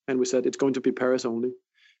minds and we said it's going to be Paris only.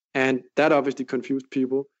 And that obviously confused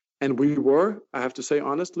people. And we were, I have to say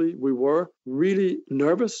honestly, we were really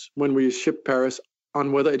nervous when we shipped Paris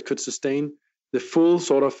on whether it could sustain the full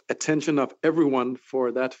sort of attention of everyone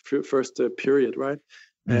for that first period, right?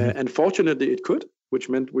 And fortunately it could, which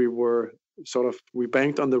meant we were we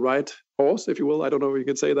banked on the right horse, if you will. I don't know if you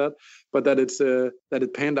can say that, but that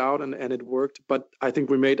it panned out and it worked. But I think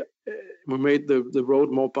we made the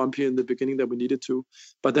road more bumpy in the beginning than we needed to.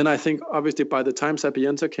 But then I think obviously by the time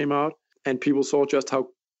Sapienza came out and people saw just how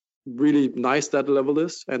really nice that level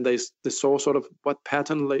is, and they saw sort of what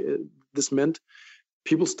pattern this meant,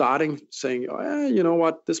 people starting saying, you know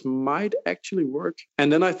what, this might actually work.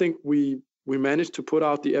 And then I think we managed to put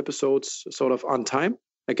out the episodes sort of on time.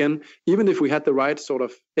 Again, even if we had the right sort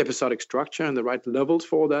of episodic structure and the right levels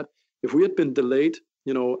for that, if we had been delayed,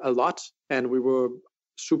 a lot, and we were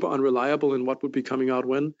super unreliable in what would be coming out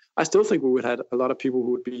when, I still think we would have had a lot of people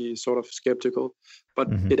who would be sort of skeptical. But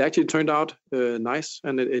it actually turned out nice,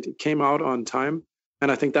 and it came out on time.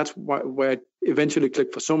 And I think that's where it eventually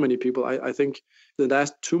clicked for so many people. I think the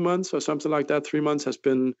last 2 months or something like that, 3 months has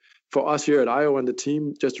been, for us here at IO and the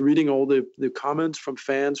team, just reading all the comments from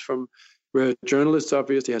fans, from journalists,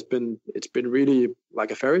 obviously, it's been really like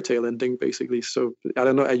a fairy tale ending, basically. So I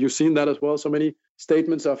don't know, have you seen that as well? So many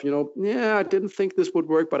statements of, I didn't think this would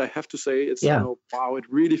work, but I have to say it's, wow, it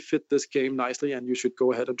really fit this game nicely, and you should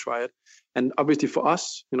go ahead and try it. And obviously for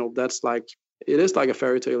us, that's like, it is like a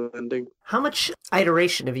fairy tale ending. How much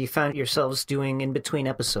iteration have you found yourselves doing in between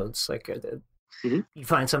episodes? Like, you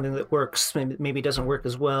find something that works, maybe doesn't work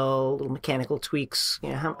as well, little mechanical tweaks.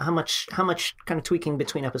 How much kind of tweaking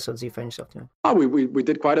between episodes do you find yourself doing? Oh, we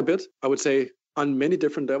did quite a bit, I would say, on many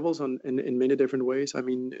different levels, in many different ways. I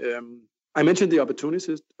mean, I mentioned the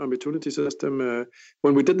opportunity system.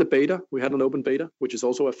 When we did the beta, we had an open beta, which is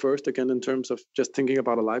also a first, again, in terms of just thinking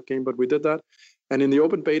about a live game, but we did that. And in the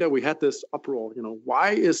open beta, we had this uproar, why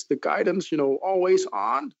is the guidance, always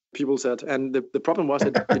on? People said, and the problem was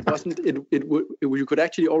it wasn't, you could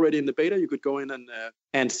actually already in the beta, you could go in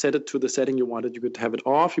and set it to the setting you wanted. You could have it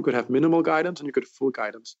off, you could have minimal guidance, and you could have full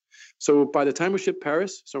guidance. So by the time we shipped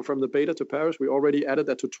Paris, so from the beta to Paris, we already added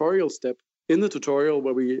a tutorial step in the tutorial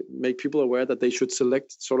where we make people aware that they should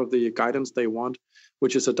select sort of the guidance they want,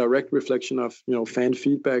 which is a direct reflection of, fan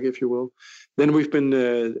feedback, if you will. Then we've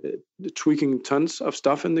been tweaking tons of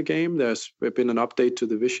stuff in the game. There's been an update to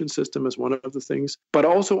the vision system as one of the things. But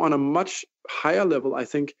also on a much higher level, I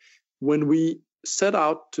think when we set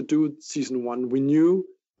out to do season 1, we knew,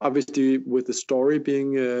 obviously, with the story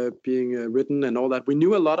being written and all that, we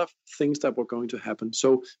knew a lot of things that were going to happen.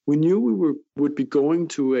 So we knew we would be going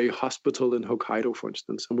to a hospital in Hokkaido, for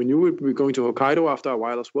instance, and we knew we'd be going to Hokkaido after a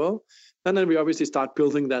while as well. And then we obviously start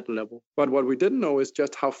building that level. But what we didn't know is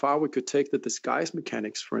just how far we could take the disguise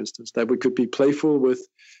mechanics, for instance, that we could be playful with,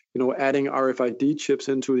 adding RFID chips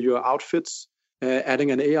into your outfits,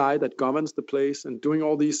 adding an AI that governs the place, and doing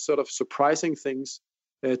all these sort of surprising things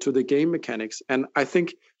to the game mechanics. And I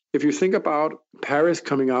think if you think about Paris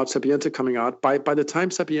coming out, Sapienza coming out, by the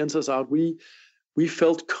time Sapienza's out, we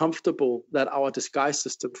felt comfortable that our disguise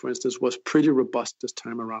system, for instance, was pretty robust this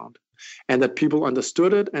time around, and that people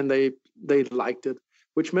understood it and they liked it,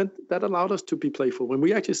 which meant that allowed us to be playful. When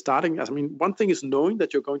we actually one thing is knowing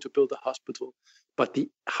that you're going to build a hospital, but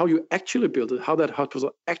how you actually build it, how that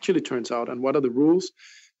hospital actually turns out, and what are the rules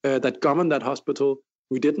that govern that hospital,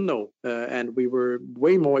 we didn't know. And we were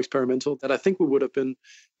way more experimental than I think we would have been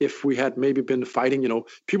if we had maybe been fighting,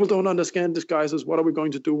 people don't understand disguises. What are we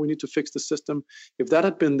going to do? We need to fix the system. If that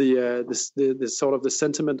had been the sort of the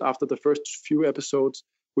sentiment after the first few episodes,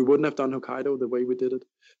 we wouldn't have done Hokkaido the way we did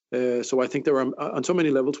it. So I think there were, on so many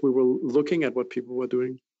levels, we were looking at what people were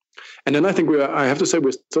doing. And then I think I have to say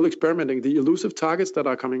we're still experimenting. The elusive targets that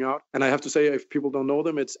are coming out, and I have to say, if people don't know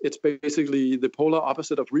them, it's basically the polar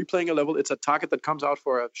opposite of replaying a level. It's a target that comes out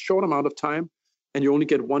for a short amount of time, and you only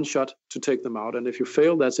get one shot to take them out. And if you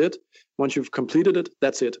fail, that's it. Once you've completed it,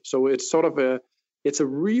 that's it. So it's sort of a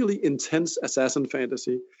really intense assassin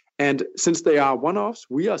fantasy. And since they are one-offs,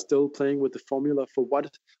 we are still playing with the formula for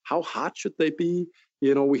how hard should they be?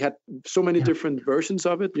 We had so many different versions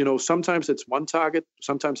of it. Sometimes it's one target,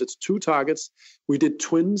 sometimes it's 2 targets. We did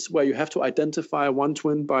twins where you have to identify one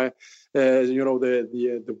twin by,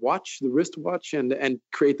 the watch, the wristwatch, and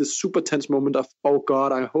create this super tense moment of, oh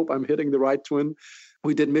God, I hope I'm hitting the right twin.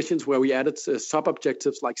 We did missions where we added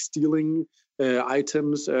sub-objectives like stealing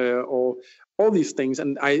items or all these things,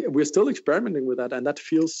 and we're still experimenting with that, and that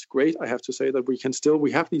feels great. I have to say that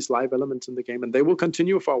we have these live elements in the game, and they will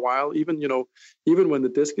continue for a while. Even when the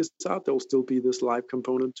disc is out, there will still be this live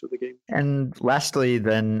component to the game. And lastly,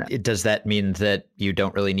 then, does that mean that you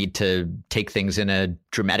don't really need to take things in a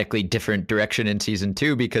dramatically different direction in season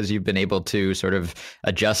 2 because you've been able to sort of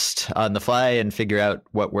adjust on the fly and figure out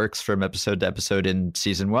what works from episode to episode in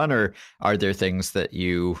season 1, or are there things that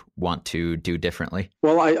you want to do differently?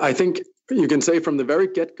 Well, I think you can say from the very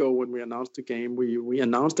get-go when we announced the game, we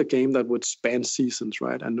announced a game that would span seasons,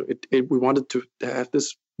 right? And we wanted to have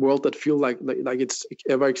this world that feel like it's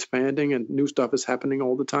ever expanding and new stuff is happening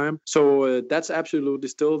all the time. So that's absolutely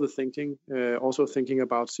still the thinking. Also thinking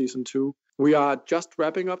about season 2. We are just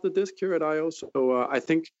wrapping up the disc here at IO. So I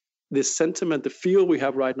think the sentiment, the feel we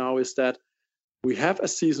have right now is that we have a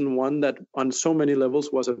season 1 that on so many levels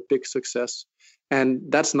was a big success. And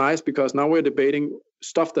that's nice because now we're debating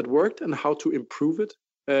stuff that worked and how to improve it.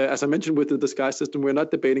 As I mentioned with the disguise system, we're not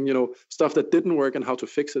debating, stuff that didn't work and how to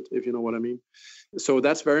fix it, if you know what I mean. So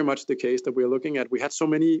that's very much the case that we're looking at. We had so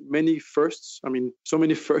many firsts. I mean, so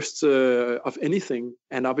many firsts of anything.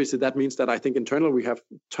 And obviously that means that I think internally we have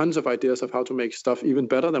tons of ideas of how to make stuff even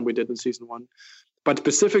better than we did in season 1. But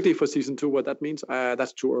specifically for season 2, what that means,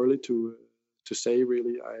 that's too early to say,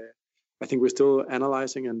 really. I think we're still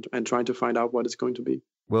analyzing and trying to find out what it's going to be.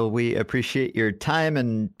 Well, we appreciate your time,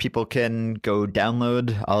 and people can go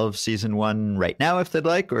download all of season 1 right now if they'd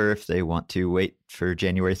like, or if they want to wait for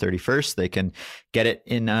January 31st, they can get it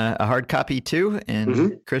in a hard copy too.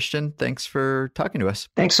 And Christian, thanks for talking to us.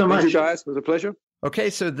 Thanks so much. Thank you, guys. It was a pleasure. Okay,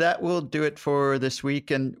 so that will do it for this week.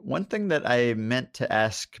 And one thing that I meant to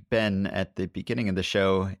ask Ben at the beginning of the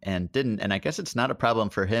show and didn't, and I guess it's not a problem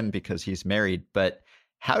for him because he's married, but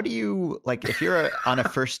how do you, if you're on a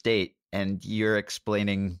first date and you're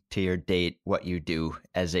explaining to your date what you do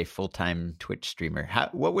as a full-time Twitch streamer,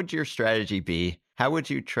 what would your strategy be? How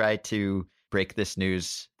would you try to break this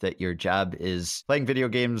news that your job is playing video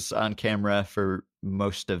games on camera for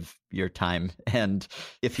most of your time? And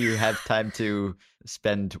if you have time to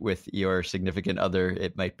spend with your significant other,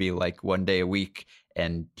 it might be like one day a week,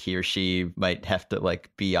 and he or she might have to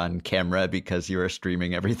be on camera because you are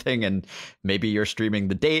streaming everything, and maybe you're streaming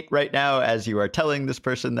the date right now as you are telling this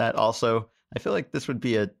person that also. I feel like this would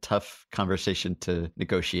be a tough conversation to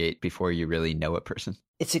negotiate before you really know a person.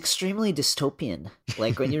 It's extremely dystopian,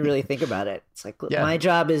 when you really think about it. It's Yeah. My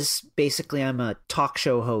job is basically I'm a talk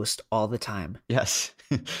show host all the time. Yes.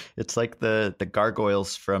 It's like the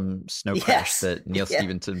gargoyles from Snow Crash, the Neil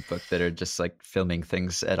Stephenson book, that are just filming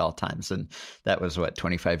things at all times. And that was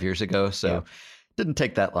 25 years ago. So it didn't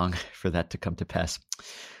take that long for that to come to pass.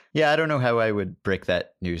 Yeah, I don't know how I would break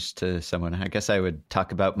that news to someone. I guess I would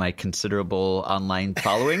talk about my considerable online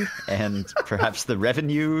following and perhaps the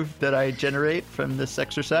revenue that I generate from this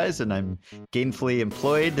exercise. And I'm gainfully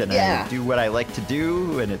employed and I do what I like to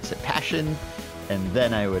do and it's a passion. And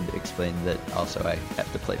then I would explain that also I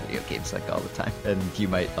have to play video games all the time. And you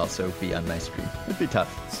might also be on my stream. It'd be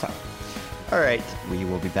tough. It's tough. All right, we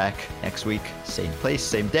will be back next week. Same place,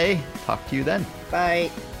 same day. Talk to you then.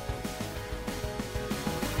 Bye.